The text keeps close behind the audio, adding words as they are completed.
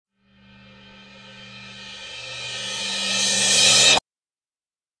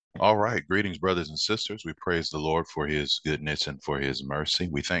All right. Greetings, brothers and sisters. We praise the Lord for his goodness and for his mercy.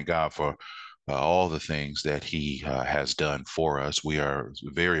 We thank God for all the things that he has done for us. We are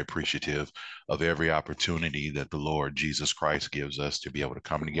very appreciative of every opportunity that the Lord Jesus Christ gives us to be able to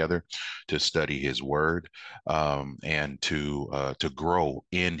come together, to study his word, and to grow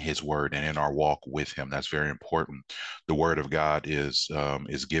in his word and in our walk with him. That's very important. The word of God is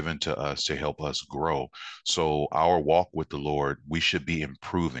given to us to help us grow. So our walk with the Lord, we should be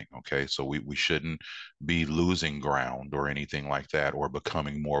improving. Okay. So we shouldn't be losing ground or anything like that, or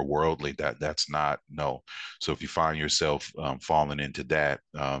becoming more worldly. That's not, no. So if you find yourself falling into that,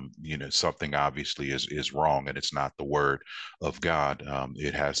 something obviously is wrong, and it's not the word of God.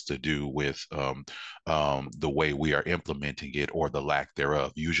 It has to do with the way we are implementing it, or the lack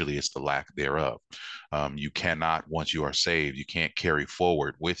thereof. Usually it's the lack thereof. You cannot, once you are saved, you can't carry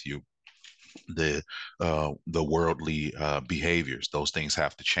forward with you the the worldly behaviors. Those things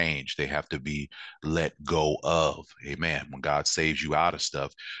have to change. They have to be let go of. Amen. When God saves you out of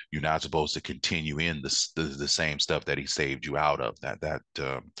stuff, you're not supposed to continue in the same stuff that he saved you out of.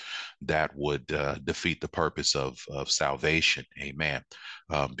 That would defeat the purpose of salvation. Amen.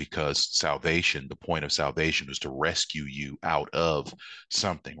 Because salvation, the point of salvation is to rescue you out of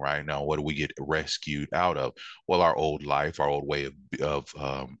something. Right now, what do we get rescued out of? Well, our old life, our old way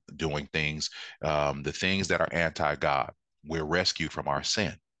of doing things, the things that are anti-God. We're rescued from our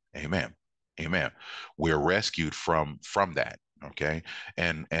sin. Amen. Amen. We're rescued from that. Okay.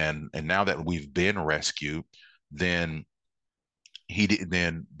 And now that we've been rescued, then the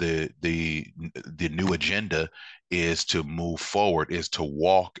new agenda is to move forward, is to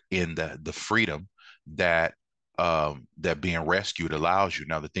walk in the freedom that that being rescued allows you.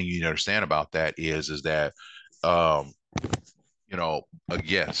 Now, the thing you need to understand about that is that um,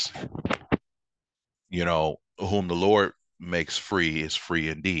 yes, whom the Lord makes free is free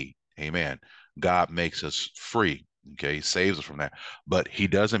indeed. Amen. God makes us free. Okay. He saves us from that, but he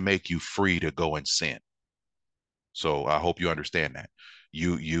doesn't make you free to go and sin. So I hope you understand that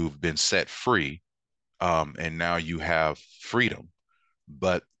you've been set free, and now you have freedom,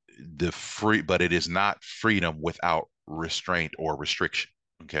 but but it is not freedom without restraint or restriction.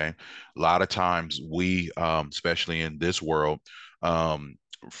 Okay. A lot of times we, especially in this world, um,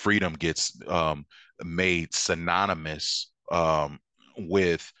 freedom gets made synonymous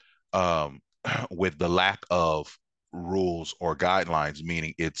with with the lack of rules or guidelines,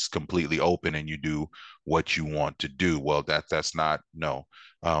 meaning it's completely open and you do what you want to do. Well, that's not, no.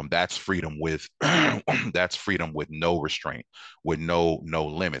 That's freedom with that's freedom with no restraint, with no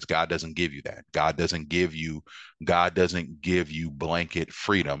limits. God doesn't give you that. God doesn't give you blanket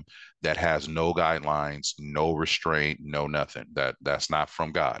freedom that has no guidelines, no restraint, no nothing. That's not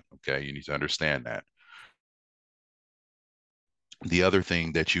from God. Okay, you need to understand that. The other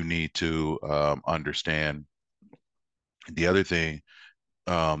thing that you need to understand, the other thing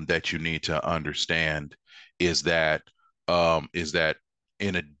that you need to understand is that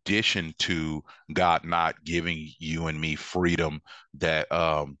in addition to God not giving you and me freedom, that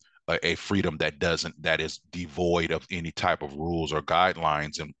a freedom that is devoid of any type of rules or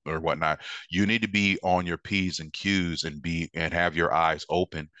guidelines and or whatnot, you need to be on your P's and Q's and have your eyes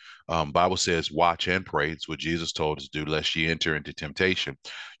open. Bible says watch and pray. It's what Jesus told us to do, lest ye enter into temptation.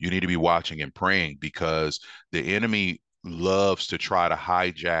 You need to be watching and praying, because the enemy loves to try to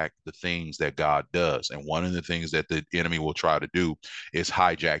hijack the things that God does. And one of the things that the enemy will try to do is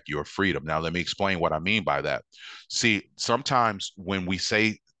hijack your freedom. Now, let me explain what I mean by that. See, sometimes when we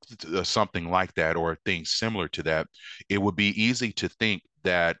say something like that or things similar to that, it would be easy to think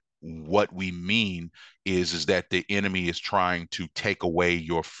that what we mean is that the enemy is trying to take away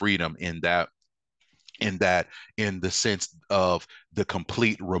your freedom in the sense of the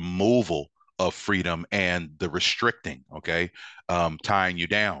complete removal of freedom and the restricting, okay, tying you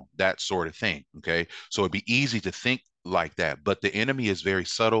down, that sort of thing. Okay, so it'd be easy to think like that, but the enemy is very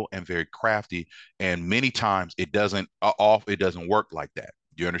subtle and very crafty, and many times it doesn't work like that.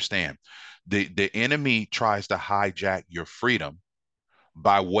 Do you understand? The enemy tries to hijack your freedom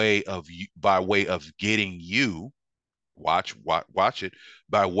by way of getting you, watch it,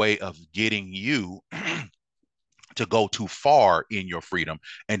 by way of getting you to go too far in your freedom,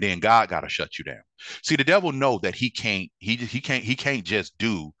 and then God got to shut you down. See, the devil know that he can't just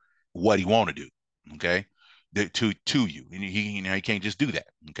do what he want to do. Okay, to you, and he can't just do that.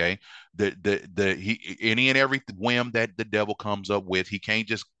 Okay, any and every whim that the devil comes up with, he can't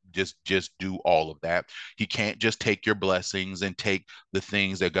just do all of that. He can't just take your blessings and take the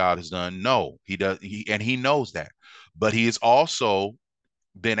things that God has done. No, he does. He knows that, but he is also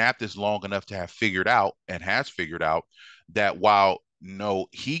been at this long enough to have figured out, and has figured out, that while No,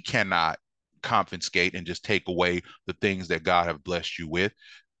 he cannot confiscate and just take away the things that God have blessed you with.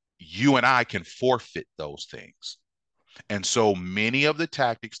 You and I can forfeit those things. And so many of the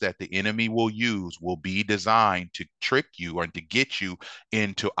tactics that the enemy will use will be designed to trick you or to get you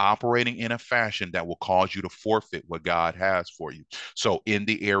into operating in a fashion that will cause you to forfeit what God has for you. So, in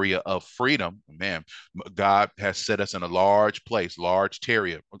the area of freedom, man, God has set us in a large place, large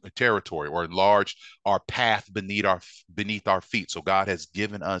territory, or large our path beneath our feet. So, God has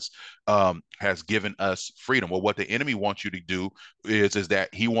given us freedom. Well, what the enemy wants you to do is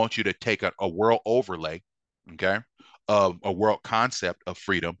that he wants you to take a world overlay. Okay, of a world concept of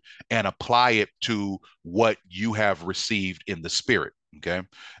freedom and apply it to what you have received in the spirit. Okay.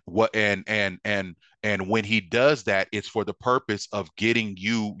 What and when he does that, it's for the purpose of getting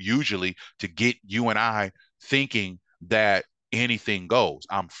you, usually to get you and I thinking that anything goes.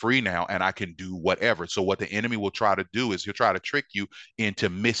 I'm free now and I can do whatever. So what the enemy will try to do is he'll try to trick you into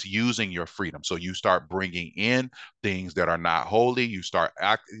misusing your freedom. So you start bringing in things that are not holy. You start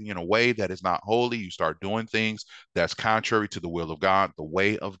acting in a way that is not holy. You start doing things that's contrary to the will of God, the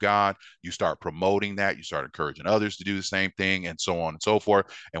way of God. You start promoting that. You start encouraging others to do the same thing, and so on and so forth.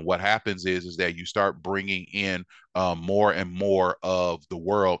 And what happens is that you start bringing in more and more of the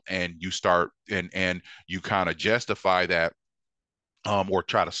world, and you start and you kind of justify that, or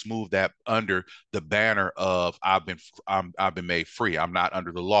try to smooth that under the banner of I've been made free. I'm not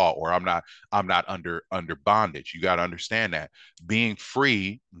under the law, or I'm not under bondage. You got to understand that being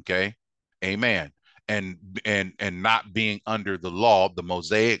free, okay, amen, and and not being under the law, the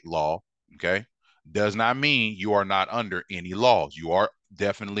Mosaic law, okay, does not mean you are not under any laws. You are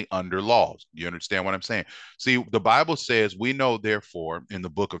definitely under laws. You understand what I'm saying? See, the Bible says, we know therefore, in the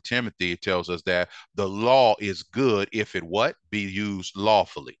book of Timothy, it tells us that the law is good if it what? Be used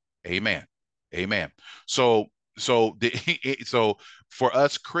lawfully. Amen. Amen. So so for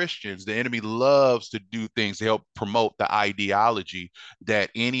us Christians, the enemy loves to do things to help promote the ideology that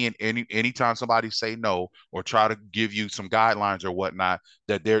anytime somebody say no or try to give you some guidelines or whatnot,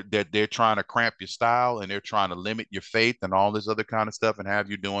 that they're trying to cramp your style, and they're trying to limit your faith and all this other kind of stuff, and have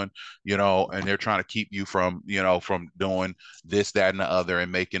you doing, and they're trying to keep you from, from doing this, that, and the other,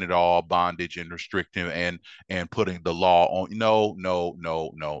 and making it all bondage and restrictive, and putting the law on. No, no,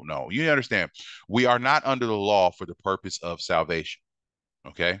 no, no, no. You understand? We are not under the law for the purpose of salvation.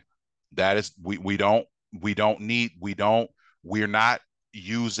 Okay, that is we don't need we don't we're not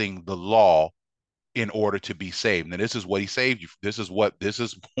using the law in order to be saved. Now, this is what he saved you. This is one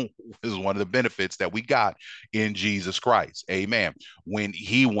of the benefits that we got in Jesus Christ. Amen. When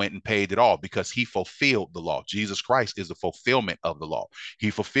he went and paid it all, because he fulfilled the law. Jesus Christ is the fulfillment of the law. He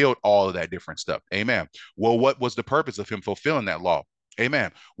fulfilled all of that different stuff. Amen. Well, what was the purpose of him fulfilling that law?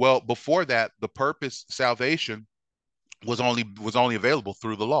 Amen. Well, before that, the purpose, salvation, was only available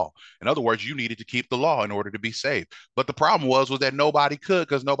through the law. In other words, you needed to keep the law in order to be saved. But the problem was that nobody could,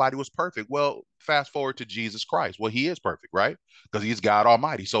 because nobody was perfect. Well, fast forward to Jesus Christ. Well, he is perfect, right? Because he's God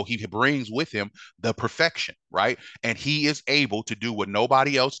Almighty. So he brings with him the perfection, right? And he is able to do what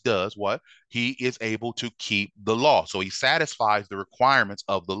nobody else does. What? He is able to keep the law. So he satisfies the requirements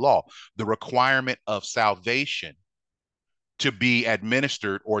of the law, the requirement of salvation to be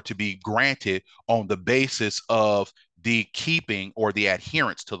administered or to be granted on the basis of the keeping or the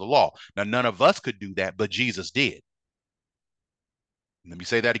adherence to the law. Now, none of us could do that, but Jesus did. Let me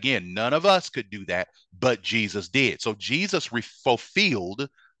say that again. None of us could do that, but Jesus did. So Jesus fulfilled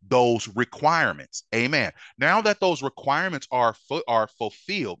those requirements. Amen. Now that those requirements are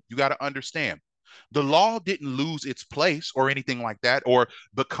fulfilled, you got to understand the law didn't lose its place or anything like that, or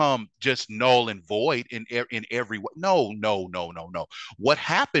become just null and void in every way. No, no, no, no, no. What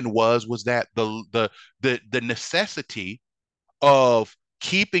happened was that the necessity of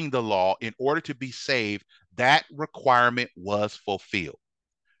keeping the law in order to be saved, that requirement was fulfilled.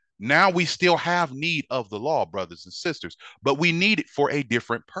 Now we still have need of the law, brothers and sisters, but we need it for a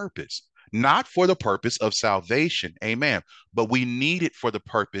different purpose. Not for the purpose of salvation, amen, but we need it for the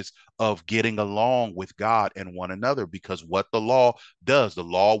purpose of getting along with God and one another, because what the law does, the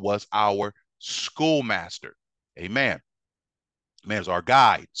law was our schoolmaster, amen, man, is our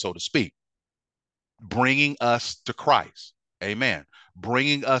guide, so to speak, bringing us to Christ, amen,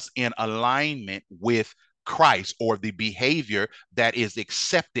 bringing us in alignment with Christ, or the behavior that is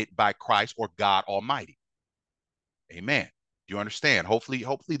accepted by Christ or God Almighty. Amen. You understand? Hopefully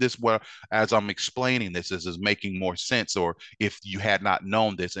this, well, as I'm explaining this, is making more sense. Or if you had not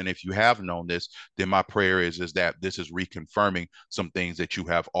known this, and if you have known this, then my prayer is that this is reconfirming some things that you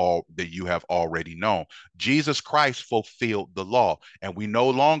have already known. Jesus Christ fulfilled the law, and we no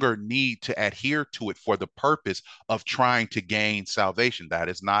longer need to adhere to it for the purpose of trying to gain salvation. That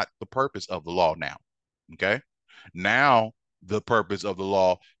is not the purpose of the law now. Okay. Now, the purpose of the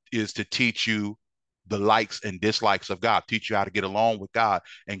law is to teach you the likes and dislikes of God, teach you how to get along with God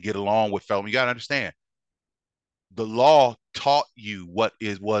and get along with fellow. You got to understand, the law taught you what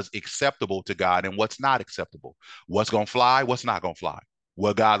was acceptable to God and what's not acceptable, what's going to fly, what's not going to fly,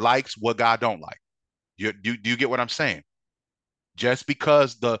 what God likes, what God don't like. Do you get what I'm saying? Just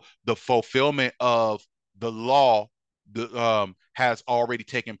because the fulfillment of the law has already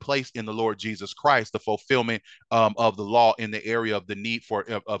taken place in the Lord Jesus Christ, the fulfillment of the law in the area of the need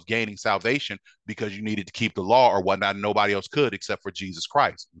of gaining salvation, because you needed to keep the law or whatnot. Nobody else could except for Jesus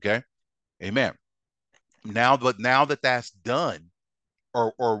Christ. Okay, Amen. Now that that's done,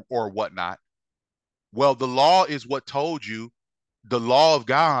 or whatnot, well, the law is what told you. The law of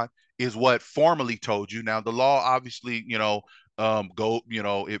God is what formally told you. Now, the law, obviously,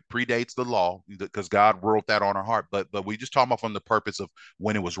 it predates the law because God wrote that on our heart. But we just talking about from the purpose of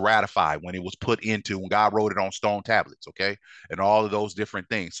when it was ratified, when it was put into, when God wrote it on stone tablets, okay, and all of those different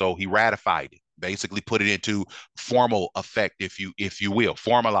things. So He ratified it, basically put it into formal effect, if you will,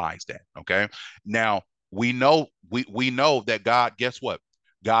 formalize that. Okay. Now we know that God, guess what?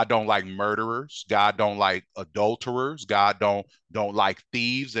 God don't like murderers. God don't like adulterers. God don't like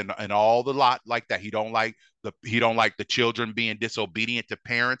thieves and all the lot like that. He don't like the children being disobedient to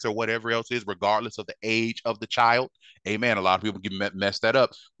parents or whatever else is, regardless of the age of the child. Amen. A lot of people get messed that up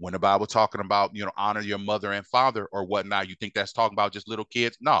when the Bible talking about, honor your mother and father or whatnot. You think that's talking about just little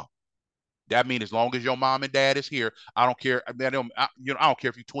kids? No, that means as long as your mom and dad is here, I don't care. I don't care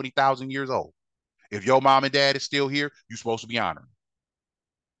if you're 20,000 years old. If your mom and dad is still here, you're supposed to be honoring.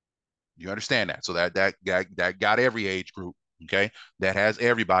 You understand that? So that got every age group. Okay, that has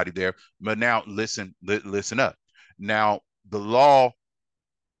everybody there. But now listen up. Now the law,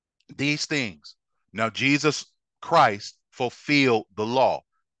 these things. Now Jesus Christ fulfilled the law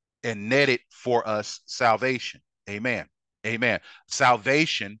and netted for us salvation. Amen. Amen.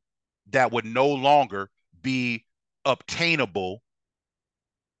 Salvation that would no longer be obtainable,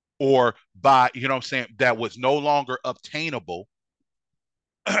 or by, what I'm saying, that was no longer obtainable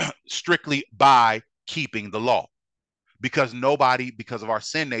strictly by keeping the law, because of our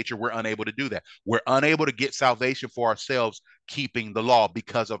sin nature, we're unable to do that. We're unable to get salvation for ourselves keeping the law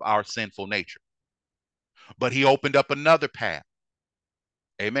because of our sinful nature. But He opened up another path.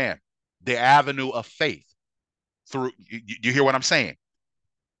 Amen. The avenue of faith through, you hear what I'm saying?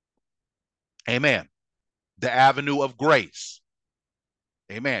 Amen. The avenue of grace.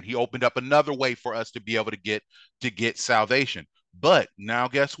 Amen. He opened up another way for us to be able to get salvation. But now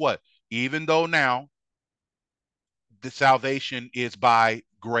guess what? Even though now the salvation is by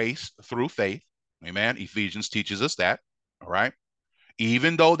grace through faith. Amen. Ephesians teaches us that. All right.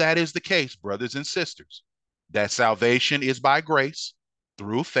 Even though that is the case, brothers and sisters, that salvation is by grace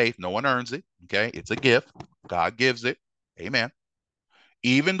through faith. No one earns it. Okay. It's a gift. God gives it. Amen.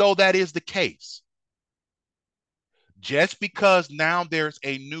 Even though that is the case, just because now there's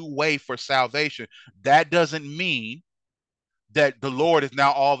a new way for salvation, that doesn't mean that the Lord is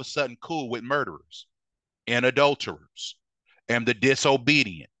now all of a sudden cool with murderers and adulterers and the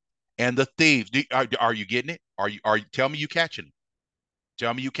disobedient and the thieves. Are you getting it? Are you tell me you catching it?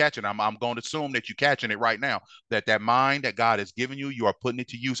 Tell me you catching it. I'm going to assume that you catching it right now. That mind that God has given you, you are putting it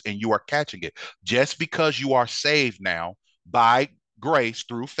to use and you are catching it. Just because you are saved now by grace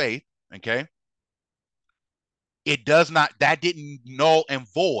through faith, okay? It does not, that didn't null and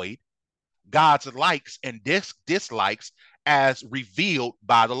void God's likes and dislikes as revealed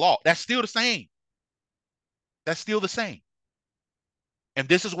by the law. That's still the same. That's still the same. And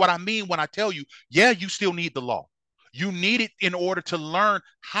this is what I mean when I tell you, yeah, you still need the law. You need it in order to learn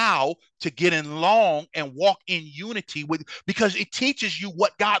how to get in along and walk in unity with, because it teaches you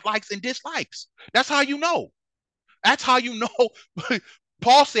what God likes and dislikes. That's how you know. That's how you know.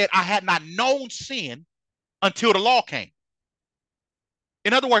 Paul said, I had not known sin until the law came.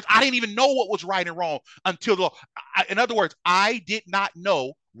 In other words, I didn't even know what was right and wrong until the law. In other words, I did not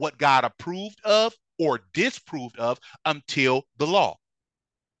know what God approved of or disapproved of until the law.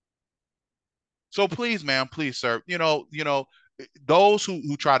 So please, man, please, sir, those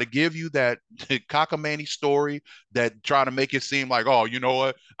who try to give you that cockamamie story, that try to make it seem like, oh, you know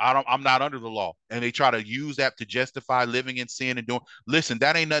what, I'm not under the law, and they try to use that to justify living in sin and doing. Listen,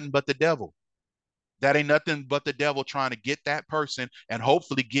 that ain't nothing but the devil. That ain't nothing but the devil trying to get that person and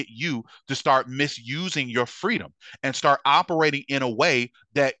hopefully get you to start misusing your freedom and start operating in a way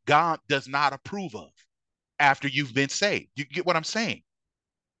that God does not approve of after you've been saved. You get what I'm saying?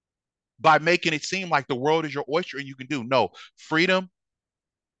 By making it seem like the world is your oyster and you can do. No, freedom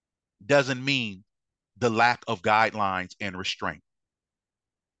doesn't mean the lack of guidelines and restraint.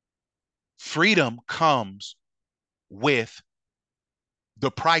 Freedom comes with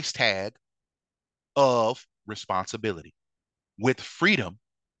the price tag of responsibility. With freedom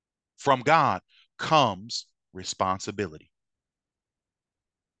from God comes responsibility.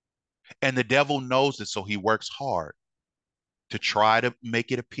 And the devil knows it, so he works hard to try to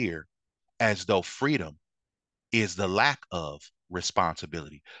make it appear as though freedom is the lack of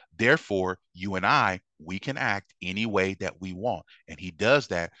responsibility. Therefore, you and I, we can act any way that we want. And he does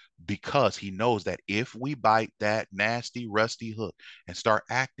that because he knows that if we bite that nasty, rusty hook and start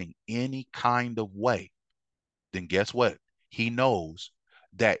acting any kind of way, then guess what? He knows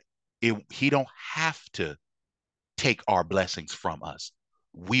that he don't have to take our blessings from us.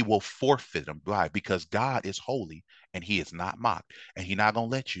 We will forfeit them. Why? Because God is holy and he is not mocked. And he's not going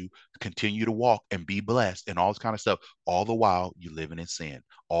to let you continue to walk and be blessed and all this kind of stuff. All the while you living in sin.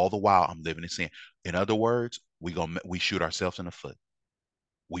 All the while I'm living in sin. In other words, we shoot ourselves in the foot.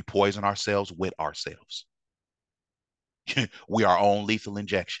 We poison ourselves with ourselves. We are our own lethal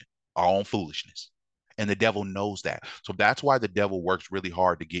injection, our own foolishness. And the devil knows that. So that's why the devil works really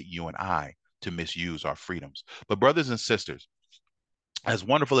hard to get you and I to misuse our freedoms. But brothers and sisters, as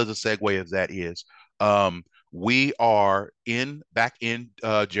wonderful as a segue as that is, we are back in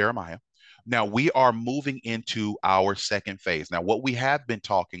Jeremiah. Now we are moving into our second phase. Now, what we have been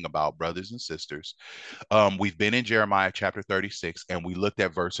talking about, brothers and sisters, we've been in Jeremiah chapter 36, and we looked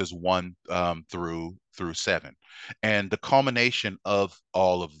at verses 1 through 7, and the culmination of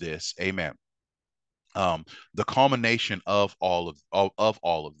all of this. Amen. The culmination of all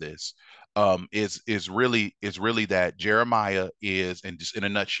of this is really that Jeremiah is, and just in a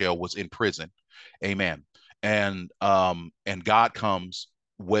nutshell, was in prison. Amen. And God comes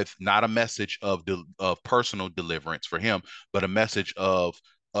with not a message of personal deliverance for him, but a message of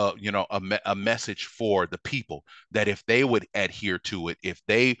a message for the people, that if they would adhere to it, if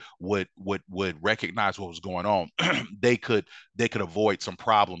they would recognize what was going on, they could avoid some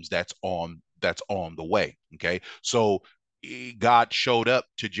problems that's on the way. Okay. So God showed up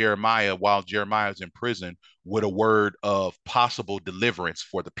to Jeremiah while Jeremiah is in prison with a word of possible deliverance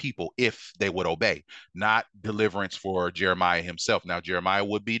for the people if they would obey, not deliverance for Jeremiah himself. Now, Jeremiah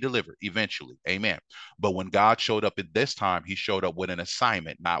would be delivered eventually. Amen. But when God showed up at this time, he showed up with an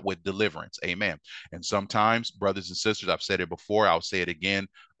assignment, not with deliverance. Amen. And sometimes, brothers and sisters, I've said it before, I'll say it again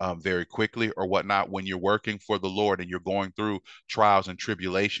very quickly or whatnot. When you're working for the Lord and you're going through trials and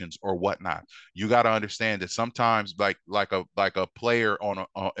tribulations or whatnot, you got to understand that sometimes, like a player on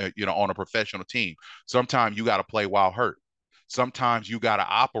a professional team, sometimes you got to play while hurt. Sometimes you got to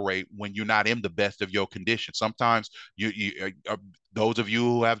operate when you're not in the best of your condition. Sometimes those of you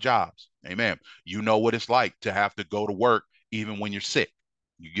who have jobs, amen, you know what it's like to have to go to work even when you're sick.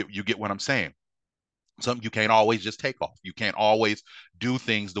 You get what I'm saying? You can't always just take off. You can't always do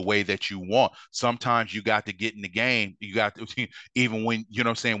things the way that you want. Sometimes you got to get in the game. You got to even when you know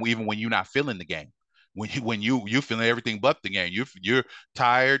what I'm saying, even when you're not feeling the game. When you feeling everything but the game, you're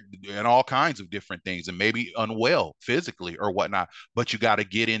tired and all kinds of different things, and maybe unwell physically or whatnot. But you got to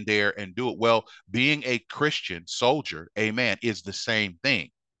get in there and do it. Well, being a Christian soldier, amen, is the same thing.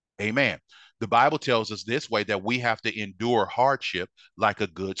 Amen. The Bible tells us this way, that we have to endure hardship like a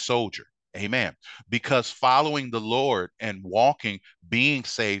good soldier. Amen. Because following the Lord and walking, being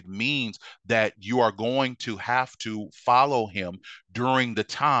saved, means that you are going to have to follow him during the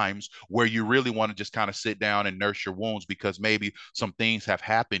times where you really want to just kind of sit down and nurse your wounds, because maybe some things have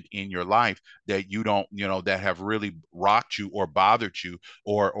happened in your life that you don't, that have really rocked you or bothered you,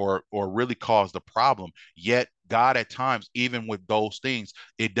 or really caused a problem. Yet God, at times, even with those things,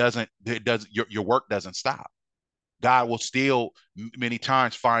 your work doesn't stop. God will still many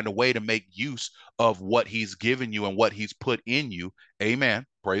times find a way to make use of what he's given you and what he's put in you. Amen.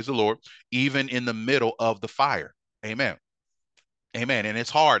 Praise the Lord. Even in the middle of the fire. Amen. Amen. And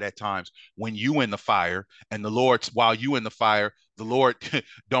it's hard at times when you in the fire, and while you in the fire, the Lord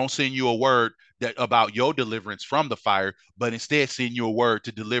don't send you a word that about your deliverance from the fire, but instead send you a word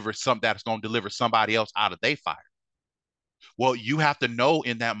to deliver that's going to deliver somebody else out of their fire. Well, you have to know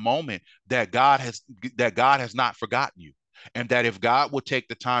in that moment that God has not forgotten you. And that if God will take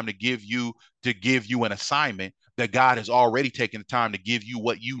the time to give you an assignment, that God has already taken the time to give you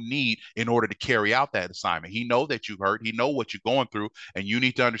what you need in order to carry out that assignment. He know that you hurt. He know what you're going through, and you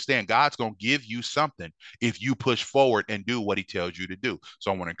need to understand God's going to give you something if you push forward and do what He tells you to do.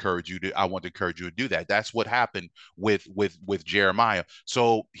 So I want to encourage you to do that. That's what happened with Jeremiah.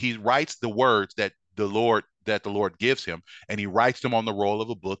 So he writes the words that the Lord gives him, and he writes them on the roll of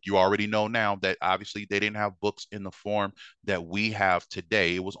a book. You already know now that obviously they didn't have books in the form that we have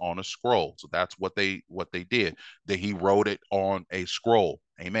today. It was on a scroll. So that's what they did. That he wrote it on a scroll.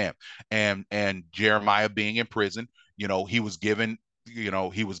 Amen. And Jeremiah being in prison, he was given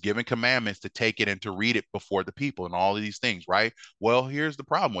commandments to take it and to read it before the people and all of these things, right? Well, here's the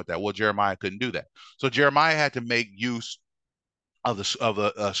problem with that. Well, Jeremiah couldn't do that. So Jeremiah had to make use of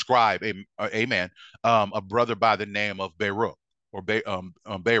a scribe, amen, a brother by the name of Baruch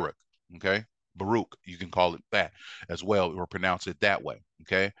Baruch, okay, Baruch, you can call it that as well, or pronounce it that way,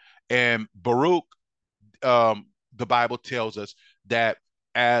 okay. And Baruch, the Bible tells us that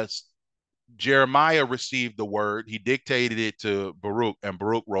as Jeremiah received the word, he dictated it to Baruch, and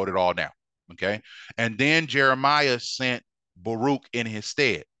Baruch wrote it all down, okay. And then Jeremiah sent Baruch in his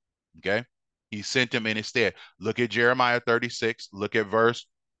stead, okay. He sent him in his stead. Look at Jeremiah 36. Look at verse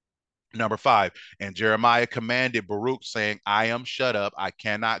number 5. And Jeremiah commanded Baruch, saying, I am shut up. I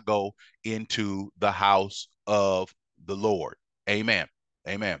cannot go into the house of the Lord. Amen.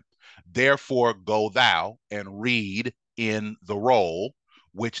 Amen. Therefore, go thou and read in the roll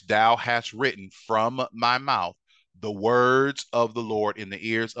which thou hast written from my mouth the words of the Lord in the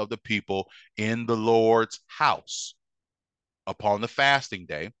ears of the people in the Lord's house upon the fasting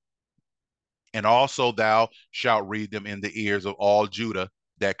day, and also thou shalt read them in the ears of all Judah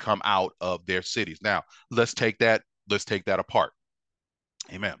that come out of their cities. Now, let's take that apart.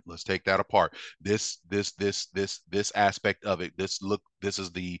 Amen. Let's take that apart. This aspect of it. This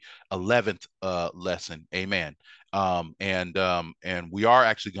is the 11th lesson. Amen. And we are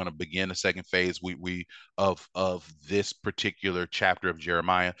actually going to begin the second phase. We of this particular chapter of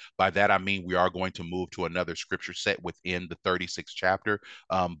Jeremiah. By that I mean we are going to move to another scripture set within the 36th chapter.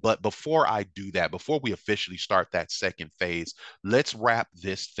 But before I do that, before we officially start that second phase, let's wrap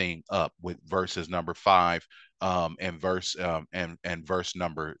this thing up with verses number 5 and verse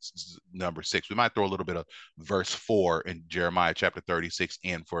number 6. We might throw a little bit of verse 4 in Jeremiah chapter 36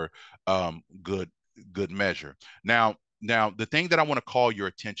 in for good measure. Now the thing that I want to call your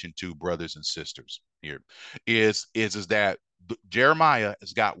attention to, brothers and sisters, here is that Jeremiah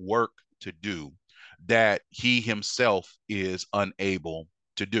has got work to do that he himself is unable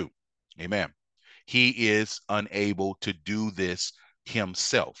to do. Amen. He is unable to do this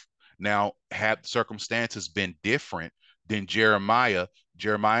himself. Now, had circumstances been different than Jeremiah,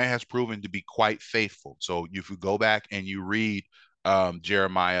 Jeremiah has proven to be quite faithful. So if you go back and you read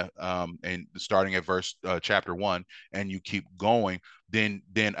Jeremiah, and starting at verse chapter 1, and you keep going, then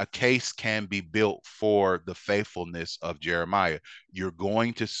a case can be built for the faithfulness of Jeremiah. You're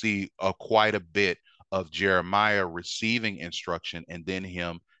going to see quite a bit of Jeremiah receiving instruction and then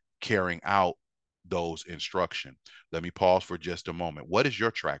him carrying out those instruction. Let me pause for just a moment. What is your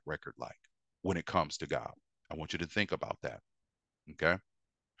track record like when it comes to God? I want you to think about that. Okay.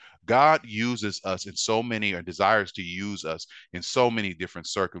 God uses us in so many, or desires to use us in so many different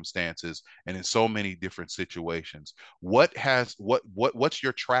circumstances and in so many different situations. What's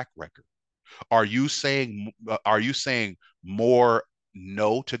your track record? Are you saying more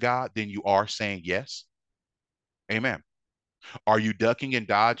no to God than you are saying yes? Amen. Are you ducking and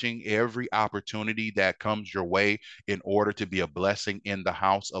dodging every opportunity that comes your way in order to be a blessing in the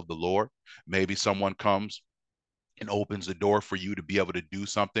house of the Lord? Maybe someone comes and opens the door for you to be able to do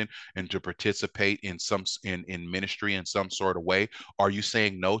something and to participate in ministry in some sort of way. Are you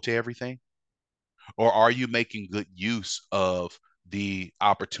saying no to everything? Or are you making good use of the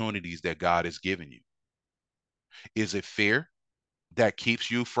opportunities that God has given you? Is it fear that keeps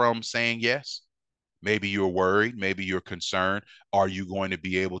you from saying yes? Maybe you're worried, maybe you're concerned. Are you going to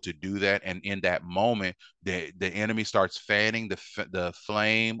be able to do that? And in that moment, the enemy starts fanning the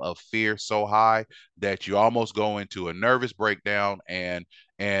flame of fear so high that you almost go into a nervous breakdown, and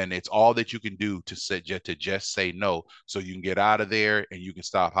it's all that you can do to just say no, so you can get out of there and you can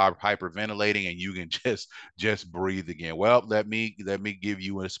stop hyperventilating and you can just breathe again. Well, let me give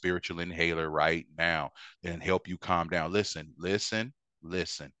you a spiritual inhaler right now and help you calm down. Listen.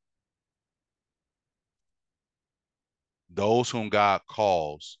 Those whom God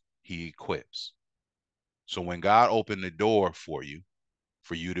calls, he equips. So when God opened the door for you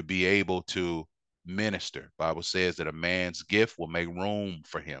to be able to minister. Bible says that a man's gift will make room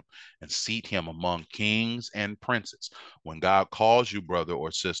for him and seat him among kings and princes. When God calls you, brother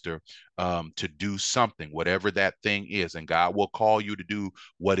or sister, to do something, whatever that thing is, and God will call you to do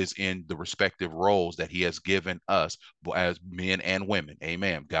what is in the respective roles that he has given us as men and women.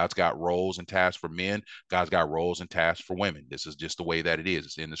 Amen. God's got roles and tasks for men. God's got roles and tasks for women. This is just the way that it is.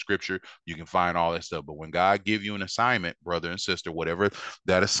 It's in the scripture. You can find all that stuff. But when God give you an assignment, brother and sister, whatever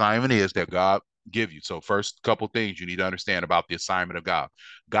that assignment is that God give you. So first couple things you need to understand about the assignment of God.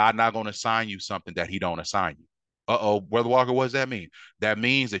 God not going to assign you something that he don't assign you. Uh-oh, Brother Walker, what does that mean? That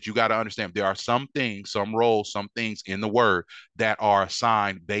means that you got to understand there are some things, some roles, some things in the word that are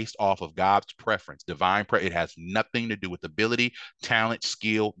assigned based off of God's preference, it has nothing to do with ability, talent,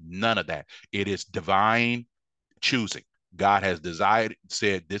 skill, none of that. It is divine choosing. God has desired,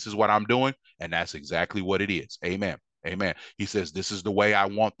 said, this is what I'm doing, and that's exactly what it is. Amen. Amen. He says, this is the way I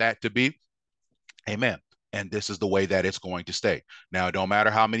want that to be. Amen. And this is the way that it's going to stay. Now, it don't matter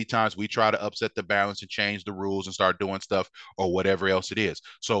how many times we try to upset the balance and change the rules and start doing stuff or whatever else it is.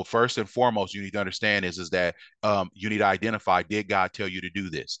 So first and foremost, you need to understand is that you need to identify, did God tell you to do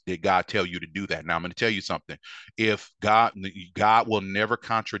this? Did God tell you to do that? Now, I'm going to tell you something. If God will never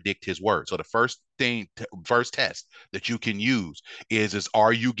contradict his word. So the first test that you can use is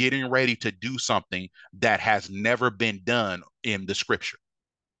are you getting ready to do something that has never been done in the scripture?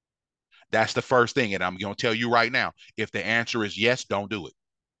 That's the first thing. And I'm going to tell you right now, if the answer is yes, don't do it.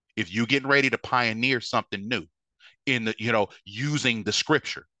 If you're getting ready to pioneer something new in using the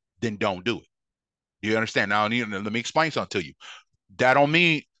scripture, then don't do it. Do you understand? Now, let me explain something to you. That don't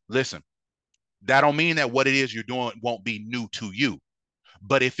mean, listen, that don't mean that what it is you're doing won't be new to you.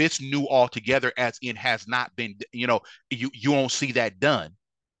 But if it's new altogether, as it has not been, you won't see that done.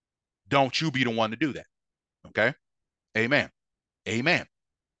 Don't you be the one to do that. Okay. Amen. Amen.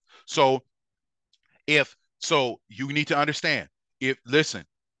 So you need to understand,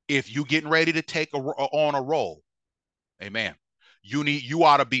 if you getting ready to take on a role, amen, you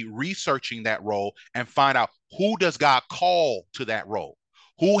ought to be researching that role and find out who does God call to that role.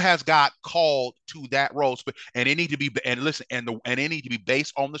 Who has God called to that role? And it need to be, and listen, and it need to be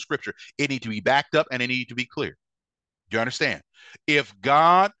based on the scripture. It need to be backed up and it need to be clear. Do you understand? If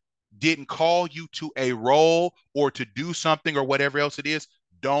God didn't call you to a role or to do something or whatever else it is,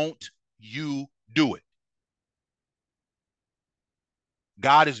 don't you do it.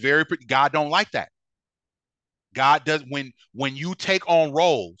 God don't like that. God does when you take on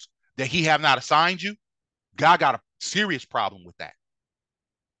roles that he have not assigned you, God got a serious problem with that.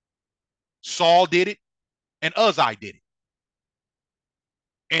 Saul did it and Uzziah did it.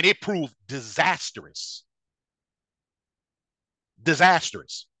 And it proved disastrous.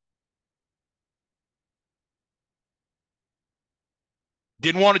 Disastrous.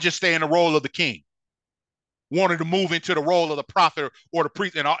 Didn't want to just stay in the role of the king. Wanted to move into the role of the prophet or the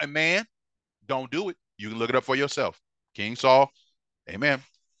priest. And man, don't do it. You can look it up for yourself. King Saul, amen.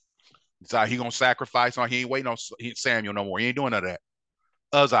 So he gonna sacrifice on. He ain't waiting on Samuel no more. He ain't doing none of that.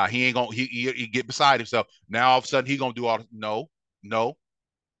 Uzziah, he ain't gonna he get beside himself. Now all of a sudden he gonna do all. No, no,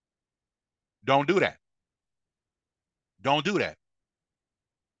 don't do that. Don't do that.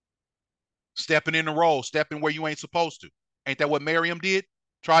 Stepping in the role, stepping where you ain't supposed to. Ain't that what Miriam did?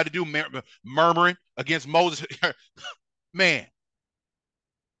 Tried to do murmuring against Moses. Man,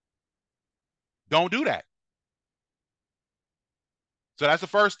 don't do that. So that's the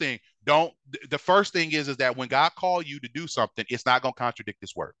first thing. Don't. The first thing is that when God called you to do something, it's not gonna contradict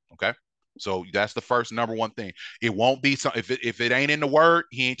His word. Okay. So that's the first number one thing. It won't be some if it ain't in the word,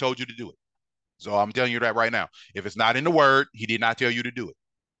 He ain't told you to do it. So I'm telling you that right now. If it's not in the word, He did not tell you to do it.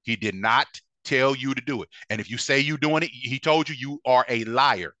 He did not tell you to do it. And if you say you doing it, He told you you are a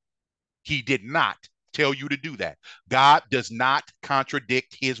liar. He did not tell you to do that. God does not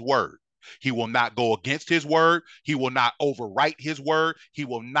contradict His word. He will not go against his word. He will not overwrite his word. He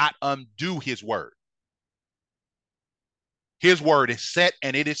will not undo his word. His word is set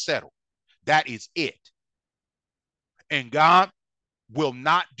and it is settled. That is it. And God will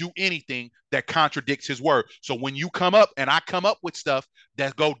not do anything that contradicts his word. So when you come up and I come up with stuff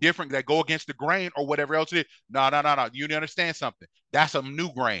that go different, that go against the grain or whatever else it is, no. You need to understand something. That's a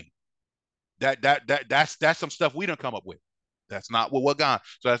new grain. That's some stuff we don't come up with. That's not what God.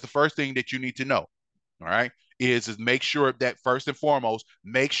 So that's the first thing that you need to know. All right, is make sure that first and foremost,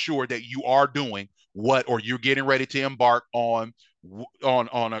 make sure that you are doing what, or you're getting ready to embark on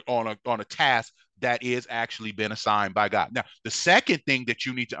a task that is actually been assigned by God. Now, the second thing that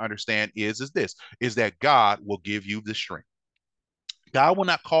you need to understand is that God will give you the strength. God will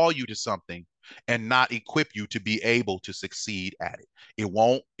not call you to something and not equip you to be able to succeed at it. It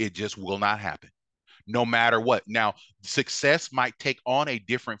won't, it just will not happen. no matter what. Now, success might take on a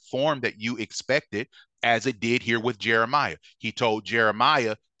different form that you expected, as it did here with Jeremiah. He told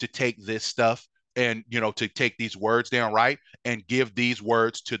Jeremiah to take this stuff and, to take these words down, right, and give these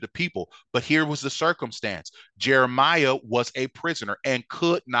words to the people. But here was the circumstance. Jeremiah was a prisoner and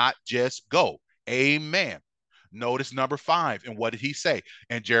could not just go. Amen. Notice number 5. And what did he say?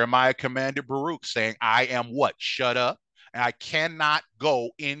 And Jeremiah commanded Baruch, saying, I am what? Shut up. And I cannot go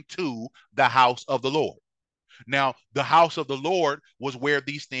into the house of the Lord. Now, the house of the Lord was where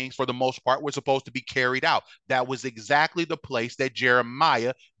these things, for the most part, were supposed to be carried out. That was exactly the place that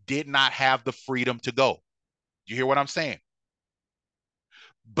Jeremiah did not have the freedom to go. You hear what I'm saying?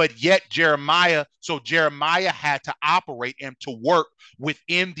 But yet Jeremiah had to operate and to work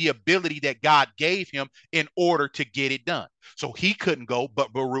within the ability that God gave him in order to get it done. So he couldn't go,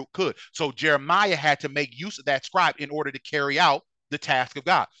 but Baruch could. So Jeremiah had to make use of that scribe in order to carry out the task of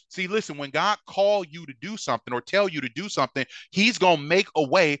God. See, listen, when God call you to do something or tell you to do something, he's going to make a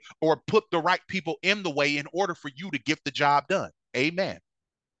way or put the right people in the way in order for you to get the job done. Amen.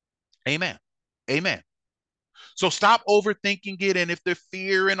 Amen. Amen. So stop overthinking it. And if the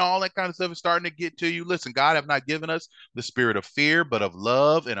fear and all that kind of stuff is starting to get to you, listen, God have not given us the spirit of fear, but of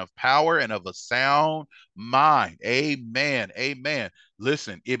love and of power and of a sound mind. Amen. Amen.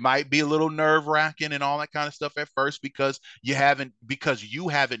 Listen, it might be a little nerve wracking and all that kind of stuff at first because you haven't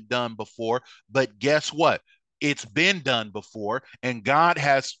done before. But guess what? It's been done before, and God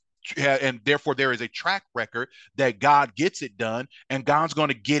has and therefore there is a track record that God gets it done, and God's going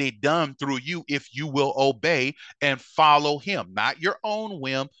to get it done through you if you will obey and follow him, not your own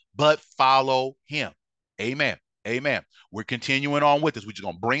whim, but follow him. Amen. Amen. We're continuing on with this. We're just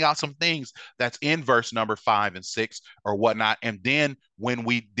going to bring out some things that's in verse number 5 and 6 or whatnot. And then when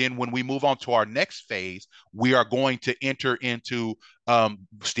we move on to our next phase, we are going to enter into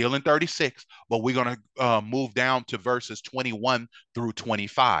still in 36, but we're going to move down to verses 21 through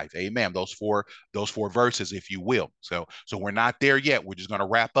 25. Amen. Those four verses, if you will. So we're not there yet. We're just going to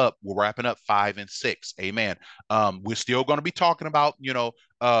wrap up. We're wrapping up 5 and 6. Amen. We're still going to be talking about,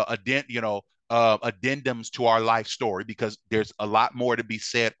 addendums to our life story, because there's a lot more to be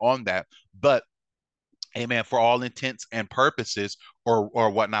said on that. But amen, for all intents and purposes or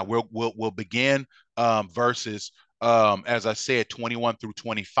whatnot, we'll begin verses as I said, 21 through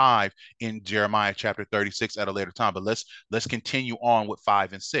 25 in Jeremiah chapter 36 at a later time. But let's continue on with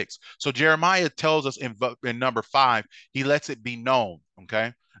 5 and 6. So Jeremiah tells us in number 5, he lets it be known.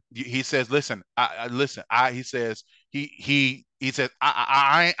 Okay, he says, listen, he says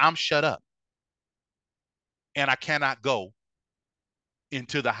I'm shut up and I cannot go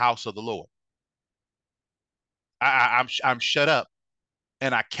into the house of the Lord. I'm shut up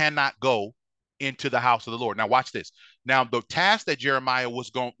and I cannot go into the house of the Lord. Now watch this. Now the task that Jeremiah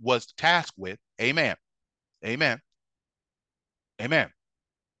was tasked with, amen, amen, amen.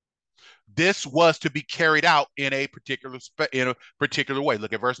 This was to be carried out in a particular way.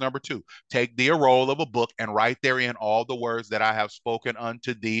 Look at verse number 2. Take thee a roll of a book and write therein all the words that I have spoken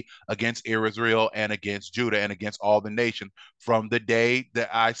unto thee against Israel and against Judah and against all the nation from the day that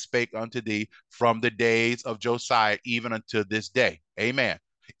I spake unto thee, from the days of Josiah even unto this day. Amen.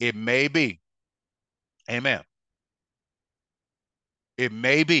 It may be, amen. It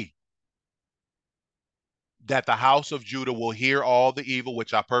may be that the house of Judah will hear all the evil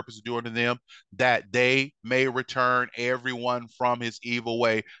which I purpose to do unto them, that they may return everyone from his evil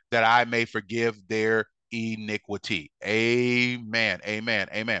way, that I may forgive their iniquity. Amen. Amen.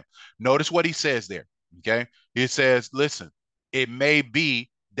 Amen. Notice what he says there. Okay. He says, listen, it may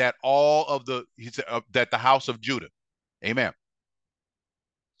be that that the house of Judah. Amen.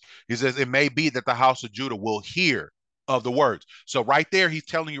 He says, it may be that the house of Judah will hear of the words. So right there, he's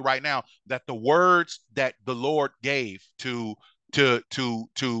telling you right now that the words that the Lord gave to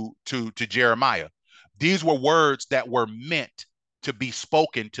Jeremiah, these were words that were meant to be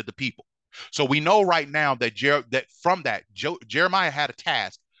spoken to the people. So we know right now that Jeremiah had a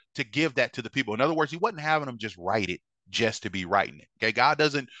task to give that to the people. In other words, he wasn't having them just write it just to be writing it. Okay, God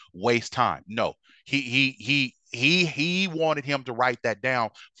doesn't waste time. No, he wanted him to write that down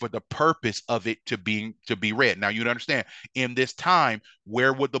for the purpose of it to be read. Now you understand, in this time,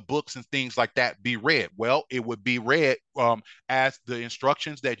 where would the books and things like that be read? Well, it would be read as the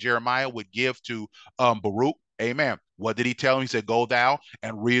instructions that Jeremiah would give to Baruch. Amen. What did he tell him? He said, go thou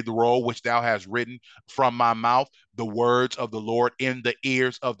and read the roll which thou hast written from my mouth, the words of the Lord in the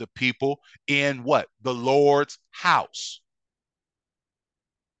ears of the people, in what? The Lord's house.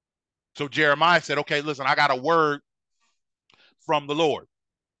 So Jeremiah said, okay, listen, I got a word from the Lord,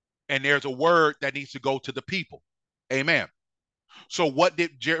 and there's a word that needs to go to the people. Amen. So what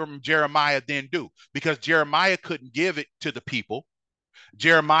did Jeremiah then do? Because Jeremiah couldn't give it to the people.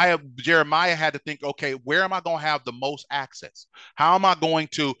 Jeremiah had to think, okay, where am I going to have the most access? How am I going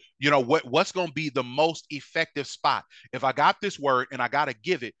to, what's going to be the most effective spot? If I got this word and I got to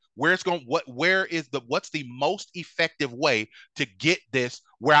give it, what's the most effective way to get this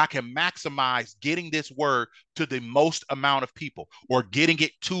where I can maximize getting this word to the most amount of people or getting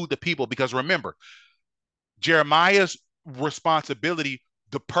it to the people? Because remember, Jeremiah's responsibility,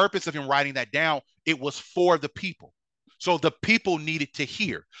 the purpose of him writing that down, it was for the people. So the people needed to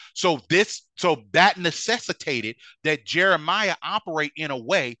hear. So that necessitated that Jeremiah operate in a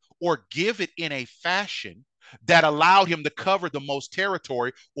way or give it in a fashion that allowed him to cover the most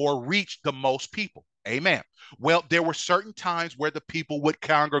territory or reach the most people. Amen. Well, there were certain times where the people would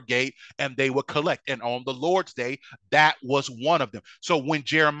congregate and they would collect. And on the Lord's Day, that was one of them. So when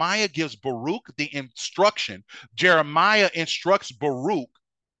Jeremiah gives Baruch the instruction, Jeremiah instructs Baruch,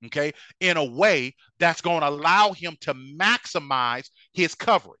 okay, in a way that's going to allow him to maximize his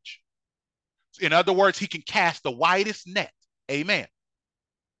coverage. In other words, he can cast the widest net. Amen.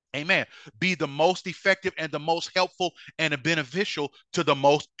 Amen. Be the most effective and the most helpful and beneficial to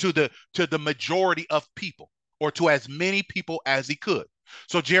the majority of people, or to as many people as he could.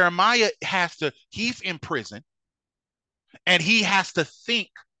 So Jeremiah he's in prison, and he has to think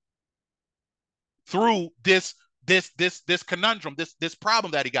through this conundrum, this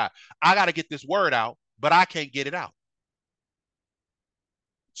problem that he got. I got to get this word out, but I can't get it out.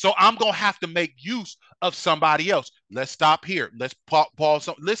 So I'm going to have to make use of somebody else. Let's stop here. Let's pause.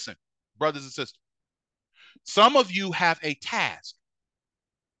 Listen, brothers and sisters, some of you have a task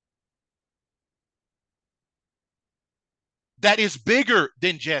that is bigger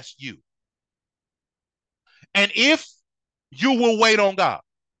than just you. And if you will wait on God,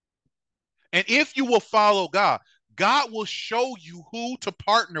 and if you will follow God, God will show you who to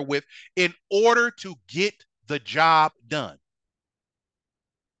partner with in order to get the job done.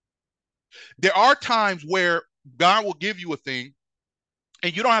 There are times where God will give you a thing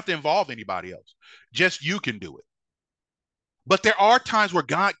and you don't have to involve anybody else. Just you can do it. But there are times where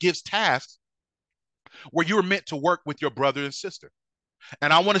God gives tasks where you are meant to work with your brother and sister.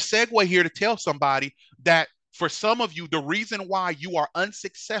 And I want to segue here to tell somebody that for some of you, the reason why you are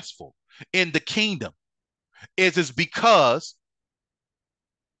unsuccessful in the kingdom is because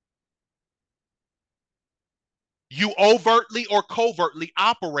you overtly or covertly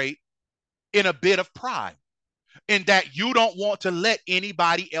operate in a bit of pride, in that you don't want to let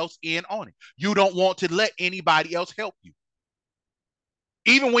anybody else in on it. You don't want to let anybody else help you,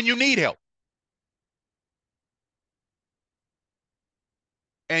 even when you need help.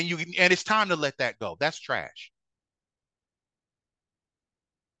 And it's time to let that go. That's trash.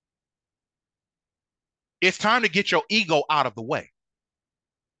 It's time to get your ego out of the way,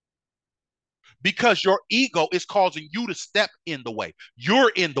 because your ego is causing you to step in the way.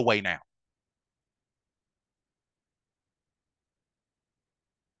 You're in the way now.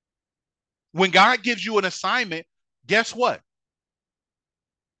 When God gives you an assignment, guess what?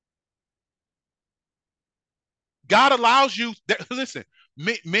 God allows you, listen,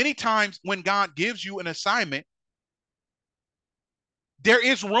 many times when God gives you an assignment, there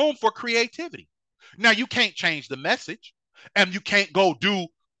is room for creativity. Now, you can't change the message, and you can't go do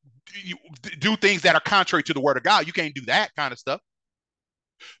things that are contrary to the word of God. You can't do that kind of stuff.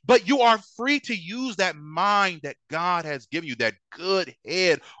 But you are free to use that mind that God has given you, that good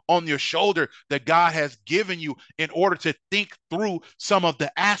head on your shoulder that God has given you, in order to think through some of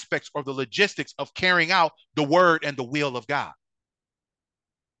the aspects or the logistics of carrying out the word and the will of God.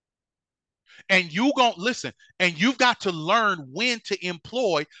 And you going to listen, and you've got to learn when to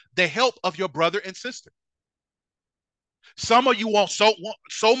employ the help of your brother and sister. Some of you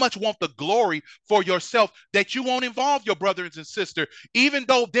so much want the glory for yourself that you won't involve your brothers and sister, even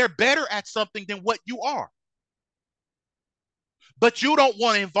though they're better at something than what you are. But you don't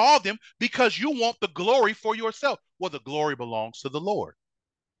want to involve them because you want the glory for yourself. Well, the glory belongs to the Lord.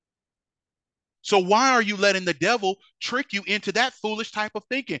 So why are you letting the devil trick you into that foolish type of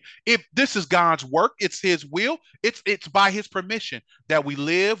thinking? If this is God's work, it's his will, it's by his permission that we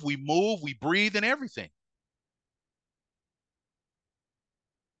live, we move, we breathe, and everything.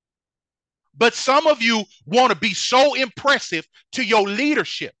 But some of you want to be so impressive to your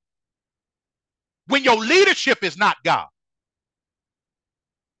leadership when your leadership is not God.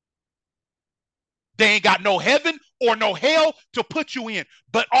 They ain't got no heaven or no hell to put you in,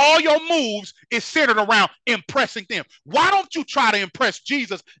 but all your moves is centered around impressing them. Why don't you try to impress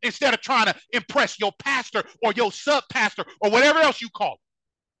Jesus instead of trying to impress your pastor or your sub pastor or whatever else you call it?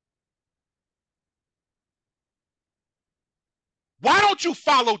 Why don't you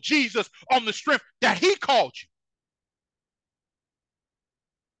follow Jesus on the strength that he called you?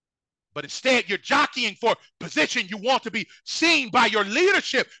 But instead, you're jockeying for position. You want to be seen by your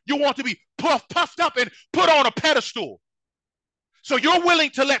leadership. You want to be puffed up and put on a pedestal. So you're willing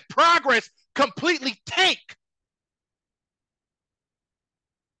to let progress completely tank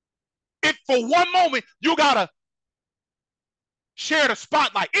if for one moment you got to share the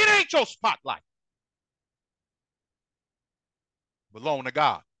spotlight. It ain't your spotlight. It belongs to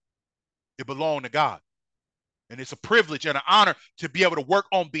God. It belongs to God. And it's a privilege and an honor to be able to work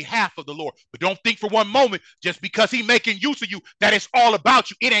on behalf of the Lord. But don't think for one moment, just because he's making use of you, that it's all about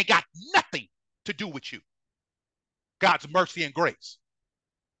you. It ain't got nothing to do with you. God's mercy and grace.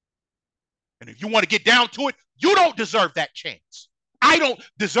 And if you want to get down to it, you don't deserve that chance. I don't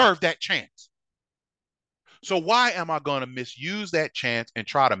deserve that chance. So why am I going to misuse that chance and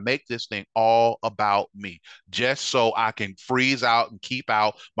try to make this thing all about me just so I can freeze out and keep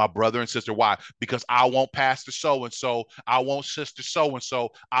out my brother and sister? Why? Because I want pastor so-and-so. I want sister so-and-so.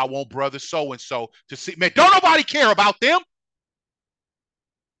 I want brother so-and-so to see. Man, don't nobody care about them.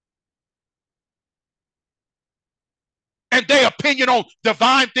 And their opinion on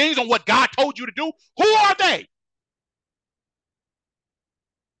divine things, on what God told you to do. Who are they?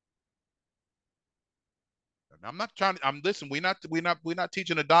 I'm not trying to. Listen. We're not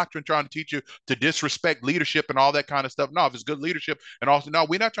teaching a doctrine trying to teach you to disrespect leadership and all that kind of stuff. No, if it's good leadership and also no,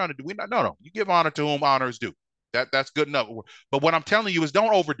 we're not trying to do. No. You give honor to whom honor is due. That's good enough. But what I'm telling you is,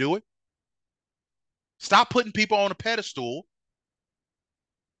 don't overdo it. Stop putting people on a pedestal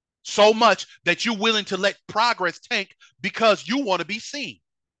so much that you're willing to let progress tank because you want to be seen.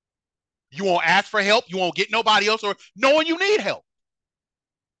 You won't ask for help. You won't get nobody else or knowing you need help.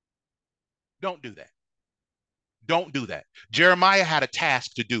 Don't do that. Don't do that. Jeremiah had a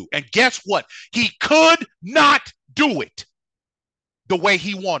task to do. And guess what? He could not do it the way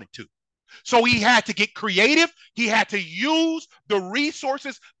he wanted to. So he had to get creative. He had to use the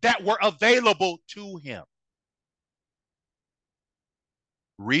resources that were available to him.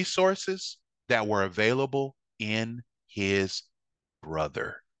 Resources that were available in his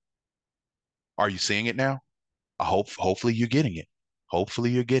brother. Are you seeing it now? Hopefully you're getting it.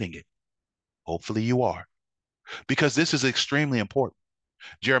 Hopefully you're getting it. Hopefully you are. Because this is extremely important.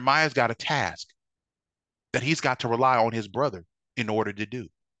 Jeremiah's got a task that he's got to rely on his brother in order to do.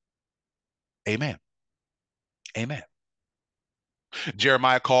 Amen. Amen.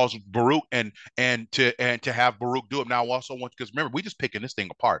 Jeremiah calls Baruch and to have Baruch do it. Now, I also want, because remember, we just picking this thing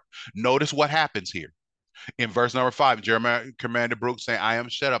apart. Notice what happens here. In verse number 5, Jeremiah commanded Baruch, saying, I am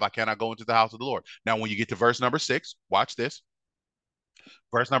shut up. I cannot go into the house of the Lord. Now, when you get to verse number 6, watch this.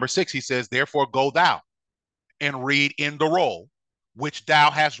 Verse number 6, he says, therefore go thou and read in the roll, which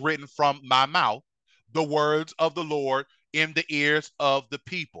thou hast written from my mouth, the words of the Lord in the ears of the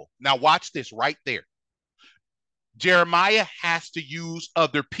people. Now watch this right there. Jeremiah has to use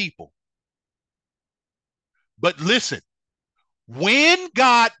other people. But listen, when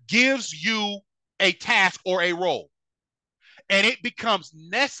God gives you a task or a role, and it becomes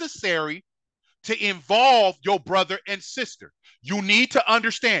necessary to involve your brother and sister, you need to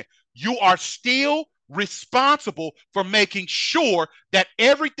understand you are still responsible for making sure that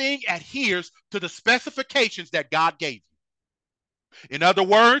everything adheres to the specifications that God gave you. In other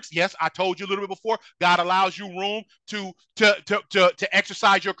words, yes, I told you a little bit before, God allows you room to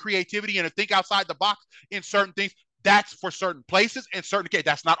exercise your creativity and to think outside the box in certain things. That's for certain places and certain cases.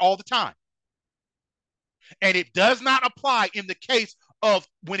 That's not all the time. And it does not apply in the case of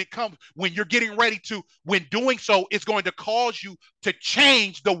when you're getting ready to, when doing so, it's going to cause you to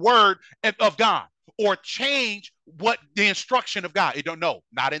change the word of God or change what the instruction of God. It don't know,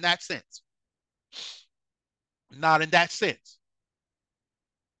 not in that sense. Not in that sense.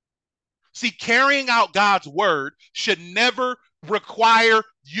 See, carrying out God's word should never require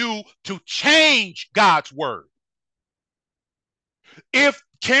you to change God's word. If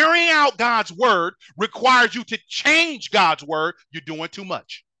carrying out God's word requires you to change God's word, you're doing too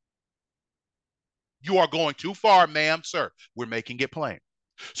much. You are going too far, ma'am, sir. We're making it plain.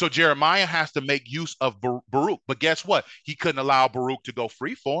 So Jeremiah has to make use of Baruch. But guess what? He couldn't allow Baruch to go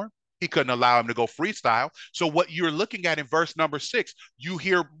free for him. He couldn't allow him to go freestyle. So what you're looking at in verse number 6, you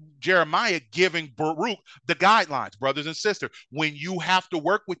hear Jeremiah giving Baruch the guidelines, brothers and sisters. When you have to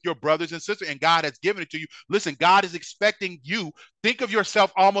work with your brothers and sisters and God has given it to you, listen, God is expecting you. Think of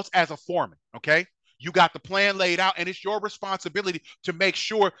yourself almost as a foreman, okay? You got the plan laid out, and it's your responsibility to make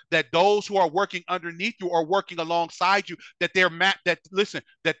sure that those who are working underneath you or working alongside you, that they're mapping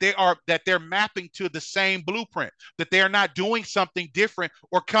to the same blueprint, that they're not doing something different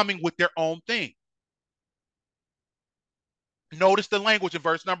or coming with their own thing. Notice the language in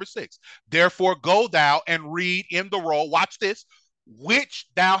verse number 6. Therefore, go thou and read in the roll, watch this, which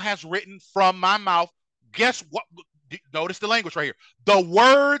thou hast written from my mouth. Guess what? Notice the language right here. The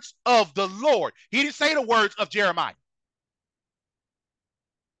words of the Lord. He didn't say the words of Jeremiah.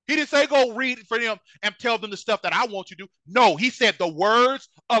 He didn't say go read for them and tell them the stuff that I want you to do. No, he said the words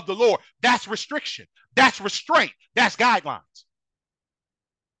of the Lord. That's restriction. That's restraint. That's guidelines.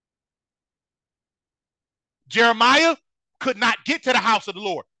 Jeremiah could not get to the house of the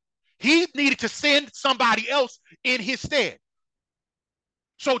Lord. He needed to send somebody else in his stead.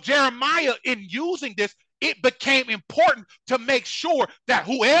 So Jeremiah, in using this, it became important to make sure that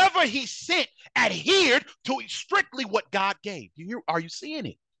whoever he sent adhered to strictly what God gave. Are you seeing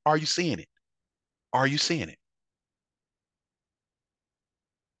it? Are you seeing it? Are you seeing it?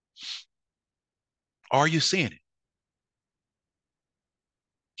 Are you seeing it?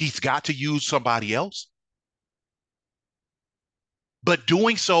 He's got to use somebody else, but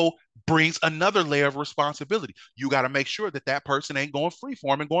doing so brings another layer of responsibility. You got to make sure that that person ain't going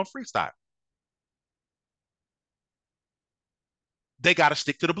freeform and going freestyle. They got to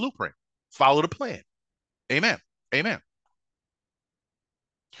stick to the blueprint, follow the plan. Amen. Amen.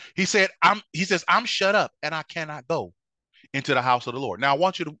 He says, I'm shut up and I cannot go into the house of the Lord. Now I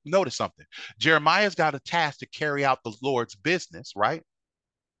want you to notice something. Jeremiah's got a task to carry out the Lord's business, right?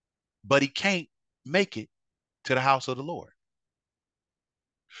 But he can't make it to the house of the Lord.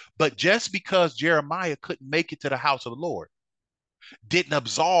 But just because Jeremiah couldn't make it to the house of the Lord didn't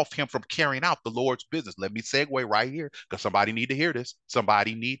absolve him from carrying out the Lord's business. Let me segue right here because somebody need to hear this.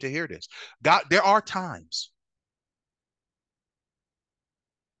 Somebody need to hear this. God, there are times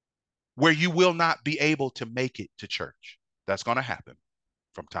where you will not be able to make it to church. That's going to happen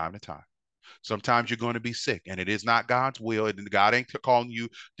from time to time. Sometimes you're going to be sick and it is not God's will. And God ain't calling you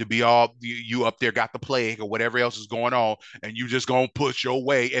to be all you up there got the plague or whatever else is going on. And you just going to push your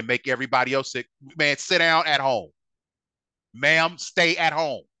way and make everybody else sick. Man, sit down at home. Ma'am, stay at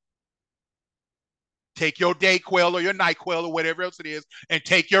home. Take your Dayquil or your NyQuil or whatever else it is and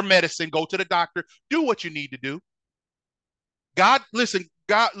take your medicine. Go to the doctor. Do what you need to do. God, listen,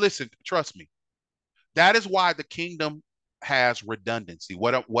 trust me. That is why the kingdom has redundancy.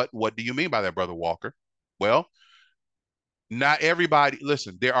 What do you mean by that, Brother Walker? Well, not everybody,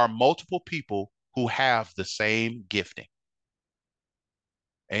 listen, there are multiple people who have the same gifting.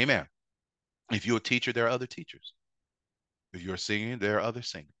 Amen. If you're a teacher, there are other teachers. If you're singing, there are other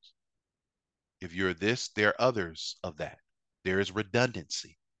singers. If you're this, there are others of that. There is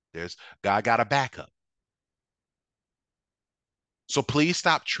redundancy. There's God got a backup. So please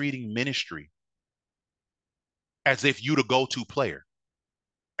stop treating ministry as if you the go-to player,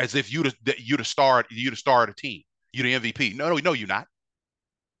 as if you the star of the team, you the MVP. No, you're not.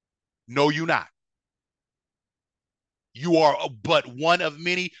 No, you're not. You are but one of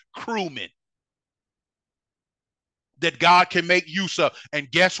many crewmen that God can make use of. And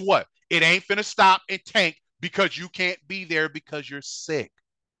guess what? It ain't finna stop and tank because you can't be there because you're sick.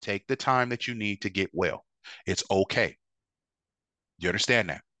 Take the time that you need to get well. It's okay. You understand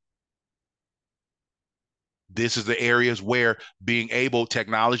that? This is the areas where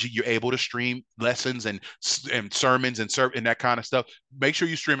technology, you're able to stream lessons and sermons and that kind of stuff. Make sure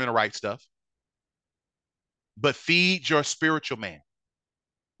you're streaming the right stuff. But feed your spiritual man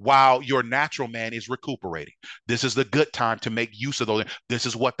while your natural man is recuperating. This is the good time to make use of those. This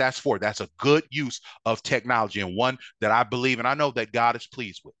is what that's for. That's a good use of technology and one that I believe and I know that God is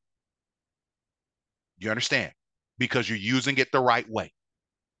pleased with. You understand? Because you're using it the right way.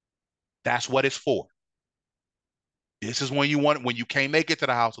 That's what it's for. This is when you can't make it to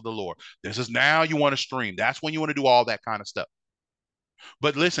the house of the Lord. This is now you want to stream. That's when you want to do all that kind of stuff.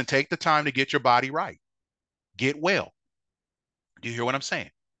 But listen, take the time to get your body right. Get well. Do you hear what I'm saying?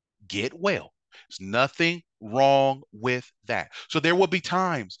 Get well. There's nothing wrong with that. So there'll be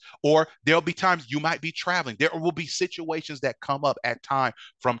times you might be traveling. There will be situations that come up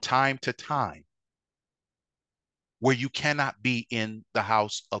from time to time where you cannot be in the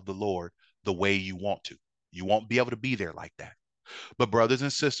house of the Lord the way you want to. You won't be able to be there like that. But brothers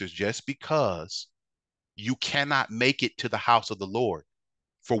and sisters, just because you cannot make it to the house of the Lord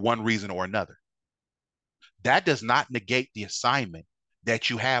for one reason or another, that does not negate the assignment that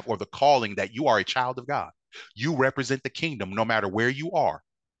you have or the calling that you are a child of God. You represent the kingdom no matter where you are.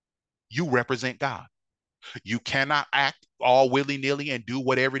 You represent God. You cannot act all willy-nilly and do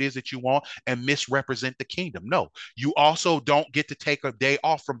whatever it is that you want and misrepresent the kingdom. No, you also don't get to take a day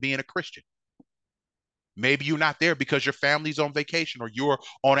off from being a Christian. Maybe you're not there because your family's on vacation or you're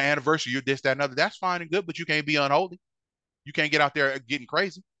on an anniversary, you're this, that, and other. That's fine and good, but you can't be unholy. You can't get out there getting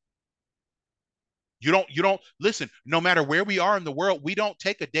crazy. You don't listen, no matter where we are in the world, we don't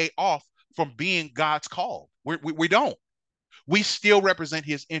take a day off from being God's call. We don't. We still represent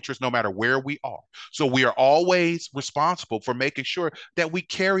his interest no matter where we are. So we are always responsible for making sure that we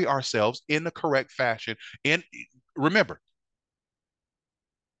carry ourselves in the correct fashion. And remember,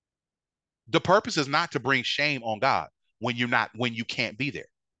 the purpose is not to bring shame on God when you can't be there.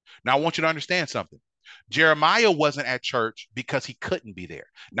 Now I want you to understand something. Jeremiah wasn't at church because he couldn't be there,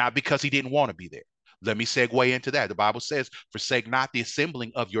 not because he didn't want to be there. Let me segue into that. The Bible says, forsake not the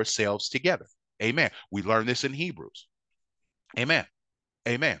assembling of yourselves together. Amen. We learn this in Hebrews. Amen.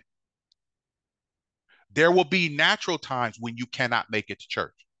 Amen. There will be natural times when you cannot make it to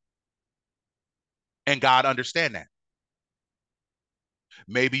church. And God understand that.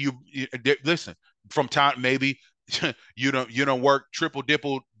 Maybe listen, from time, maybe you don't work triple,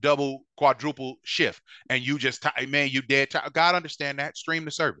 dipple, double, quadruple shift, and you just man, you dead tired. God understand that. Stream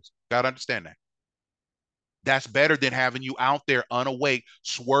the service. God understand that. That's better than having you out there unawake,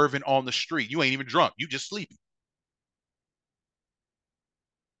 swerving on the street. You ain't even drunk. You just sleeping.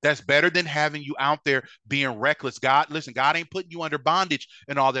 That's better than having you out there being reckless. God, listen, God ain't putting you under bondage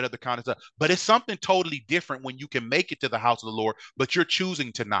and all that other kind of stuff. But it's something totally different when you can make it to the house of the Lord, but you're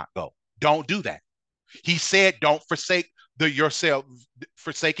choosing to not go. Don't do that. He said, don't forsake yourself,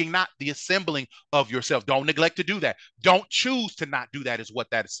 forsaking not the assembling of yourself. Don't neglect to do that. Don't choose to not do that, is what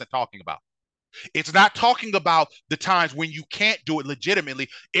that is talking about. It's not talking about the times when you can't do it legitimately.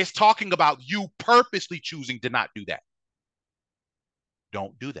 It's talking about you purposely choosing to not do that.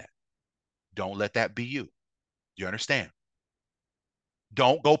 Don't do that. Don't let that be you. You understand?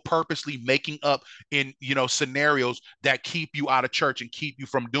 Don't go purposely making up in scenarios that keep you out of church and keep you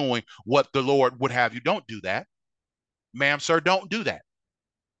from doing what the Lord would have you. Don't do that. Ma'am, sir, don't do that.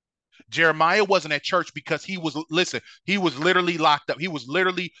 Jeremiah wasn't at church because he was literally locked up. He was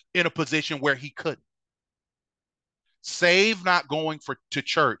literally in a position where he couldn't. Save not going to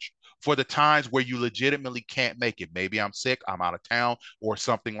church for the times where you legitimately can't make it. Maybe I'm sick, I'm out of town, or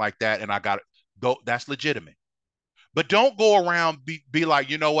something like that, and I got to go. That's legitimate. But don't go around be like,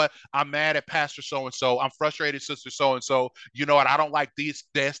 you know what? I'm mad at Pastor so and so. I'm frustrated, Sister so and so. You know what? I don't like this,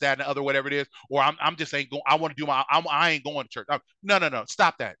 that, and the other, whatever it is. Or I'm just ain't going. I want to do I ain't going to church. No, no, no.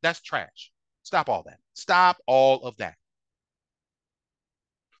 Stop that. That's trash. Stop all that. Stop all of that.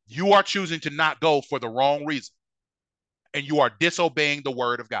 You are choosing to not go for the wrong reason, and you are disobeying the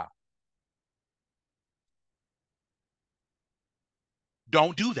word of God.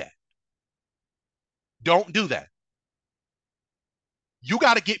 Don't do that. Don't do that. You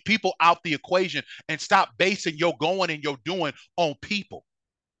got to get people out the equation and stop basing your going and your doing on people.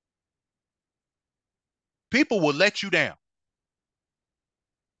 People will let you down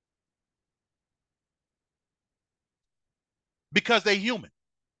because they're human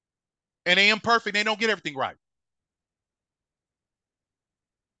and they imperfect. They don't get everything right.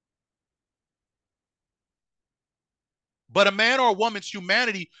 But a man or a woman's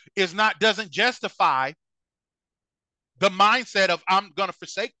humanity doesn't justify the mindset of I'm going to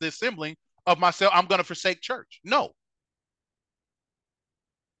forsake the assembling of myself. I'm going to forsake church. No.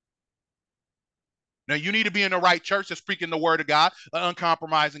 Now you need to be in the right church that's speaking the word of God, an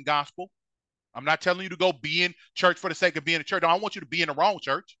uncompromising gospel. I'm not telling you to go be in church for the sake of being in church. I don't want you to be in the wrong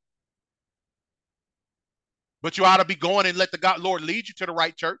church. But you ought to be going and let the God Lord lead you to the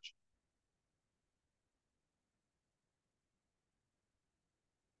right church.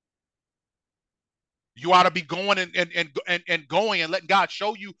 You ought to be going and going and letting God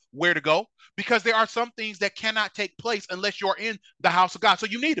show you where to go, because there are some things that cannot take place unless you're in the house of God. So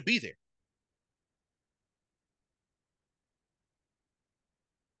you need to be there.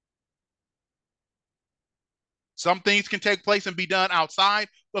 Some things can take place and be done outside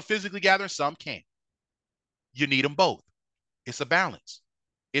of physically gathering. Some can't. You need them both. It's a balance.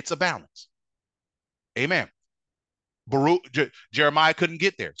 It's a balance. Amen. Baruch, Jeremiah couldn't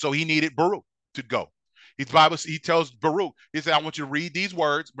get there, so he needed Baruch to go. He tells Baruch, he said, I want you to read these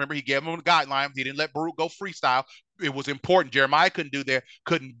words. Remember, he gave him a guideline. He didn't let Baruch go freestyle. It was important. Jeremiah couldn't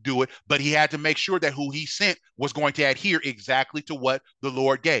do it, but he had to make sure that who he sent was going to adhere exactly to what the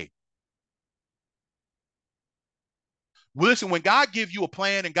Lord gave. Listen, when God gives you a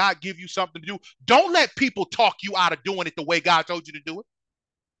plan and God gives you something to do, don't let people talk you out of doing it the way God told you to do it.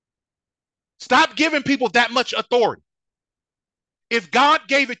 Stop giving people that much authority. If God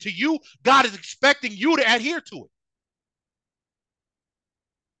gave it to you, God is expecting you to adhere to it.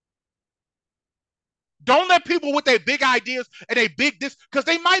 Don't let people with their big ideas and they big this, because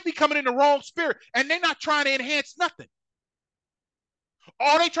they might be coming in the wrong spirit and they're not trying to enhance nothing.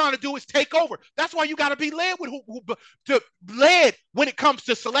 All they trying to do is take over. That's why you got to be led with led when it comes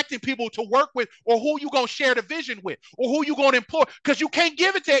to selecting people to work with, or who you gonna share the vision with, or who you gonna employ, because you can't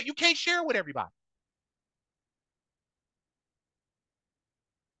give it to, you can't share it with everybody.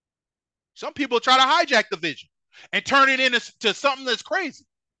 Some people try to hijack the vision and turn it into something that's crazy.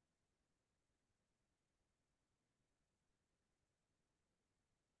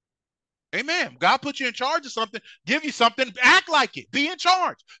 Amen. God put you in charge of something, give you something, act like it. Be in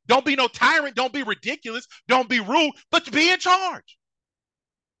charge. Don't be no tyrant. Don't be ridiculous. Don't be rude, but be in charge.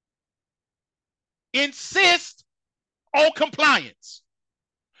 Insist on compliance.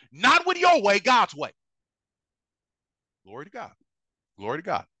 Not with your way, God's way. Glory to God. Glory to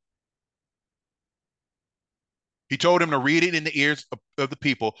God. He told him to read it in the ears of the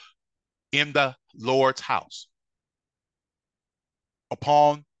people in the Lord's house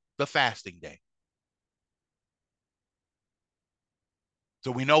upon the fasting day. So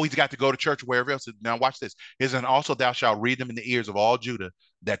we know he's got to go to church wherever else. Now watch this. And also thou shalt read them in the ears of all Judah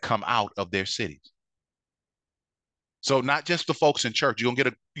that come out of their cities. So not just the folks in church. You're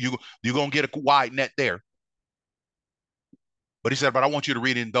gonna get a wide net there. But he said, but I want you to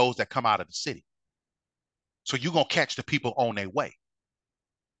read in those that come out of the city. So you're gonna catch the people on their way.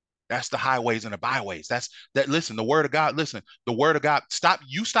 That's the highways and the byways. That's that. Listen, the word of God. Listen, the word of God. Stop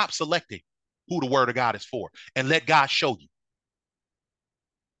selecting who the word of God is for, and let God show you.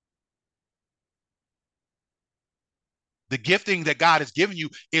 The gifting that God has given you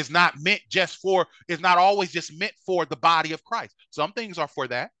is not always just meant for the body of Christ. Some things are for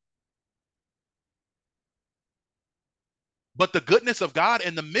that. But the goodness of God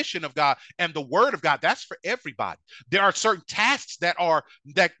and the mission of God and the word of God, that's for everybody. There are certain tasks that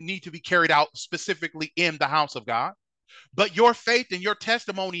need to be carried out specifically in the house of God. But your faith and your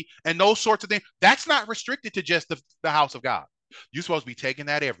testimony and those sorts of things, that's not restricted to just the house of God. You're supposed to be taking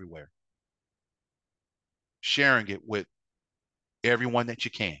that everywhere, sharing it with everyone that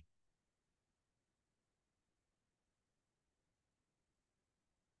you can.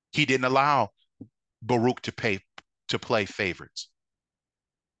 He didn't allow Baruch to play favorites.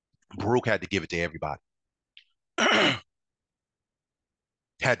 Baruch had to give it to everybody. Had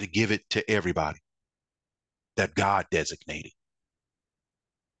to give it to everybody that God designated.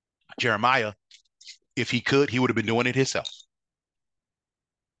 Jeremiah, if he could, he would have been doing it himself.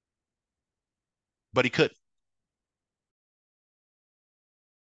 But he couldn't.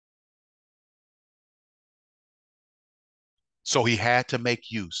 So he had to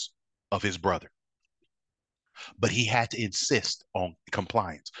make use of his brother. But he had to insist on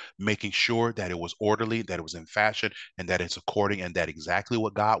compliance, making sure that it was orderly, that it was in fashion, and that it's according, and that exactly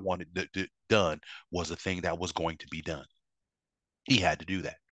what God wanted done was the thing that was going to be done. He had to do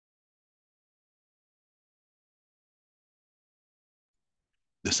that.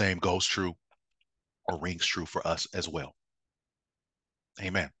 The same goes true or rings true for us as well.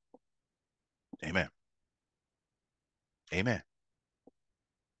 Amen. Amen. Amen.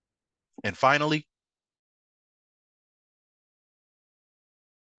 And finally,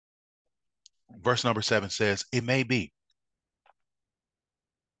 verse number 7 says, it may be.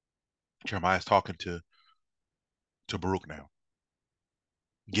 Jeremiah is talking to Baruch now,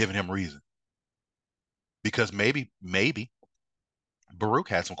 giving him reason. Because maybe Baruch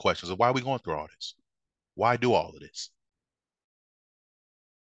had some questions of why are we going through all this? Why do all of this?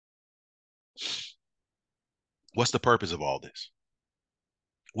 What's the purpose of all this?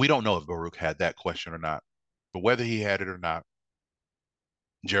 We don't know if Baruch had that question or not, but whether he had it or not,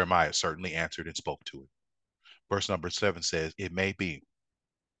 Jeremiah certainly answered and spoke to it. Verse number 7 says, it may be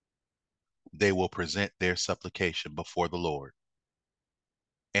they will present their supplication before the Lord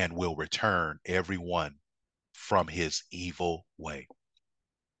and will return every one from his evil way.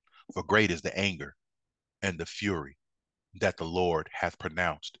 For great is the anger and the fury that the Lord hath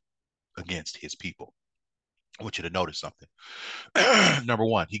pronounced against his people. I want you to notice something. Number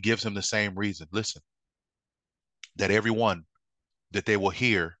one, he gives him the same reason. Listen, that everyone that they will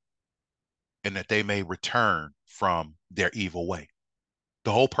hear and that they may return from their evil way.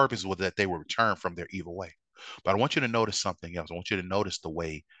 The whole purpose was that they will return from their evil way. But I want you to notice something else. I want you to notice the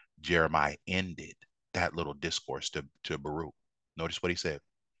way Jeremiah ended that little discourse to Baruch. Notice what he said.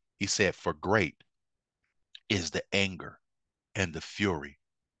 He said, for great is the anger and the fury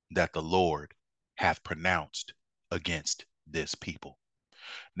that the Lord hath pronounced against this people.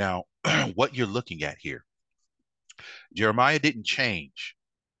 Now, what you're looking at here, Jeremiah didn't change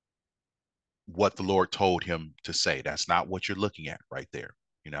what the Lord told him to say. That's not what you're looking at right there.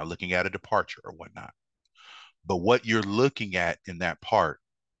 You're not looking at a departure or whatnot. But what you're looking at in that part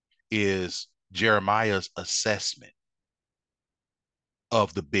is Jeremiah's assessment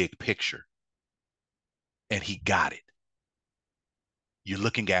of the big picture, and he got it. You're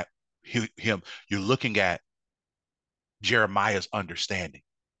looking at him, you're looking at Jeremiah's understanding.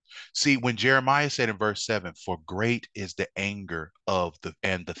 See, when Jeremiah said in verse 7, for great is the anger of the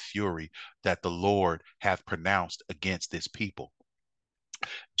and the fury that the Lord hath pronounced against this people.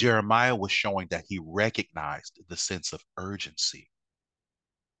 Jeremiah was showing that he recognized the sense of urgency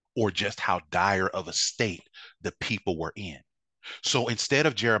or just how dire of a state the people were in. So instead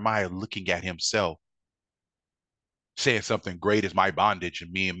of Jeremiah looking at himself, saying something great is my bondage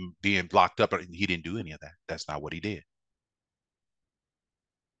and me being locked up, he didn't do any of that. That's not what he did.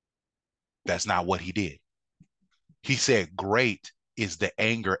 That's not what he did. He said, great is the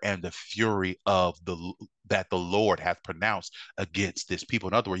anger and the fury of the that the Lord hath pronounced against this people.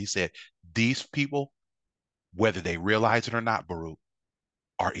 In other words, he said, these people, whether they realize it or not, Baruch,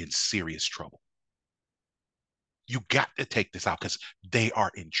 are in serious trouble. You got to take this out because they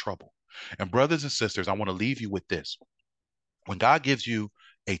are in trouble. And brothers and sisters, I want to leave you with this. When God gives you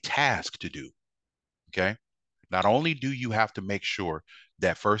a task to do, okay, not only do you have to make sure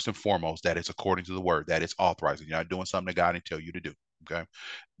that first and foremost that it's according to the word, that it's authorized, you're not doing something that God didn't tell you to do. Okay.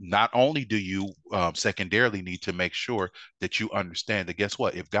 Not only do you secondarily need to make sure that you understand that, guess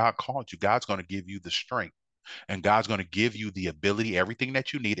what? If God called you, God's going to give you the strength and God's going to give you the ability, everything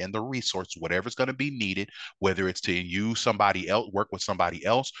that you need and the resources, whatever's going to be needed, whether it's to use somebody else, work with somebody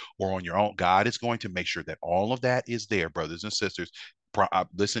else or on your own. God is going to make sure that all of that is there, brothers and sisters.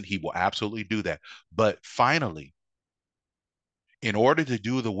 Listen, he will absolutely do that. But finally, in order to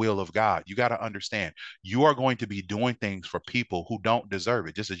do the will of God, you got to understand you are going to be doing things for people who don't deserve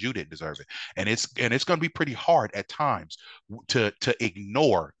it, just as you didn't deserve it. And it's going to be pretty hard at times to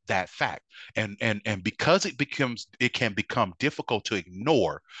ignore that fact. And because it can become difficult to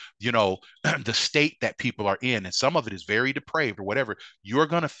ignore, you know, the state that people are in, and some of it is very depraved or whatever, you're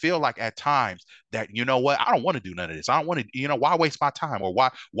going to feel like at times that, you know what, I don't want to do none of this. I don't want to, why waste my time or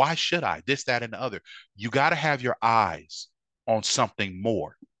why should I? This, that, and the other. You got to have your eyes on something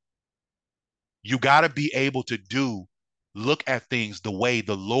more. You got to be able to look at things the way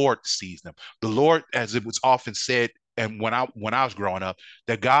the Lord sees them. The Lord, as it was often said, and when I was growing up,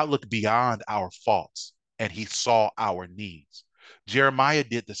 that God looked beyond our faults and he saw our needs. Jeremiah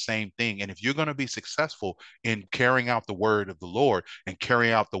did the same thing. And if you're going to be successful in carrying out the word of the Lord and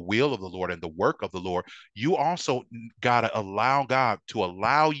carrying out the will of the Lord and the work of the Lord, you also got to allow God to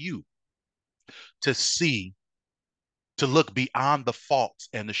allow you to see, to look beyond the faults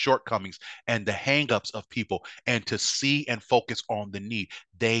and the shortcomings and the hangups of people and to see and focus on the need.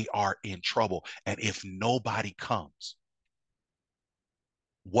 They are in trouble. And if nobody comes,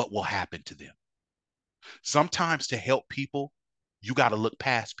 what will happen to them? Sometimes to help people, you got to look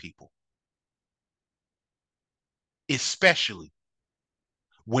past people, especially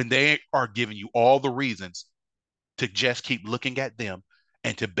when they are giving you all the reasons to just keep looking at them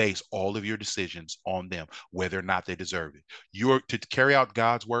and to base all of your decisions on them, whether or not they deserve it. You're to carry out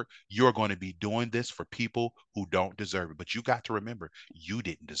God's work, you're going to be doing this for people who don't deserve it. But you got to remember, you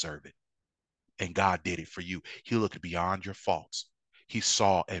didn't deserve it. And God did it for you. He looked beyond your faults. He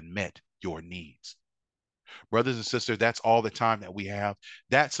saw and met your needs. Brothers and sisters, that's all the time that we have.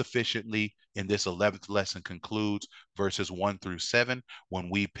 That sufficiently in this 11th lesson concludes verses 1 through 7. When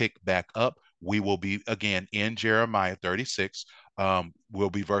we pick back up, we will be again in Jeremiah 36. Will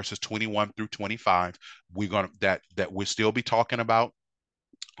be verses 21 through 25. We're gonna that we'll still be talking about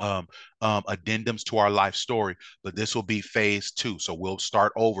addendums to our life story, but this will be phase 2. So we'll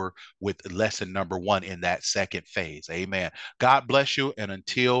start over with lesson number 1 in that second phase. Amen. God bless you. And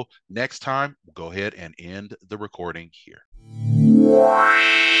until next time, we'll go ahead and end the recording here.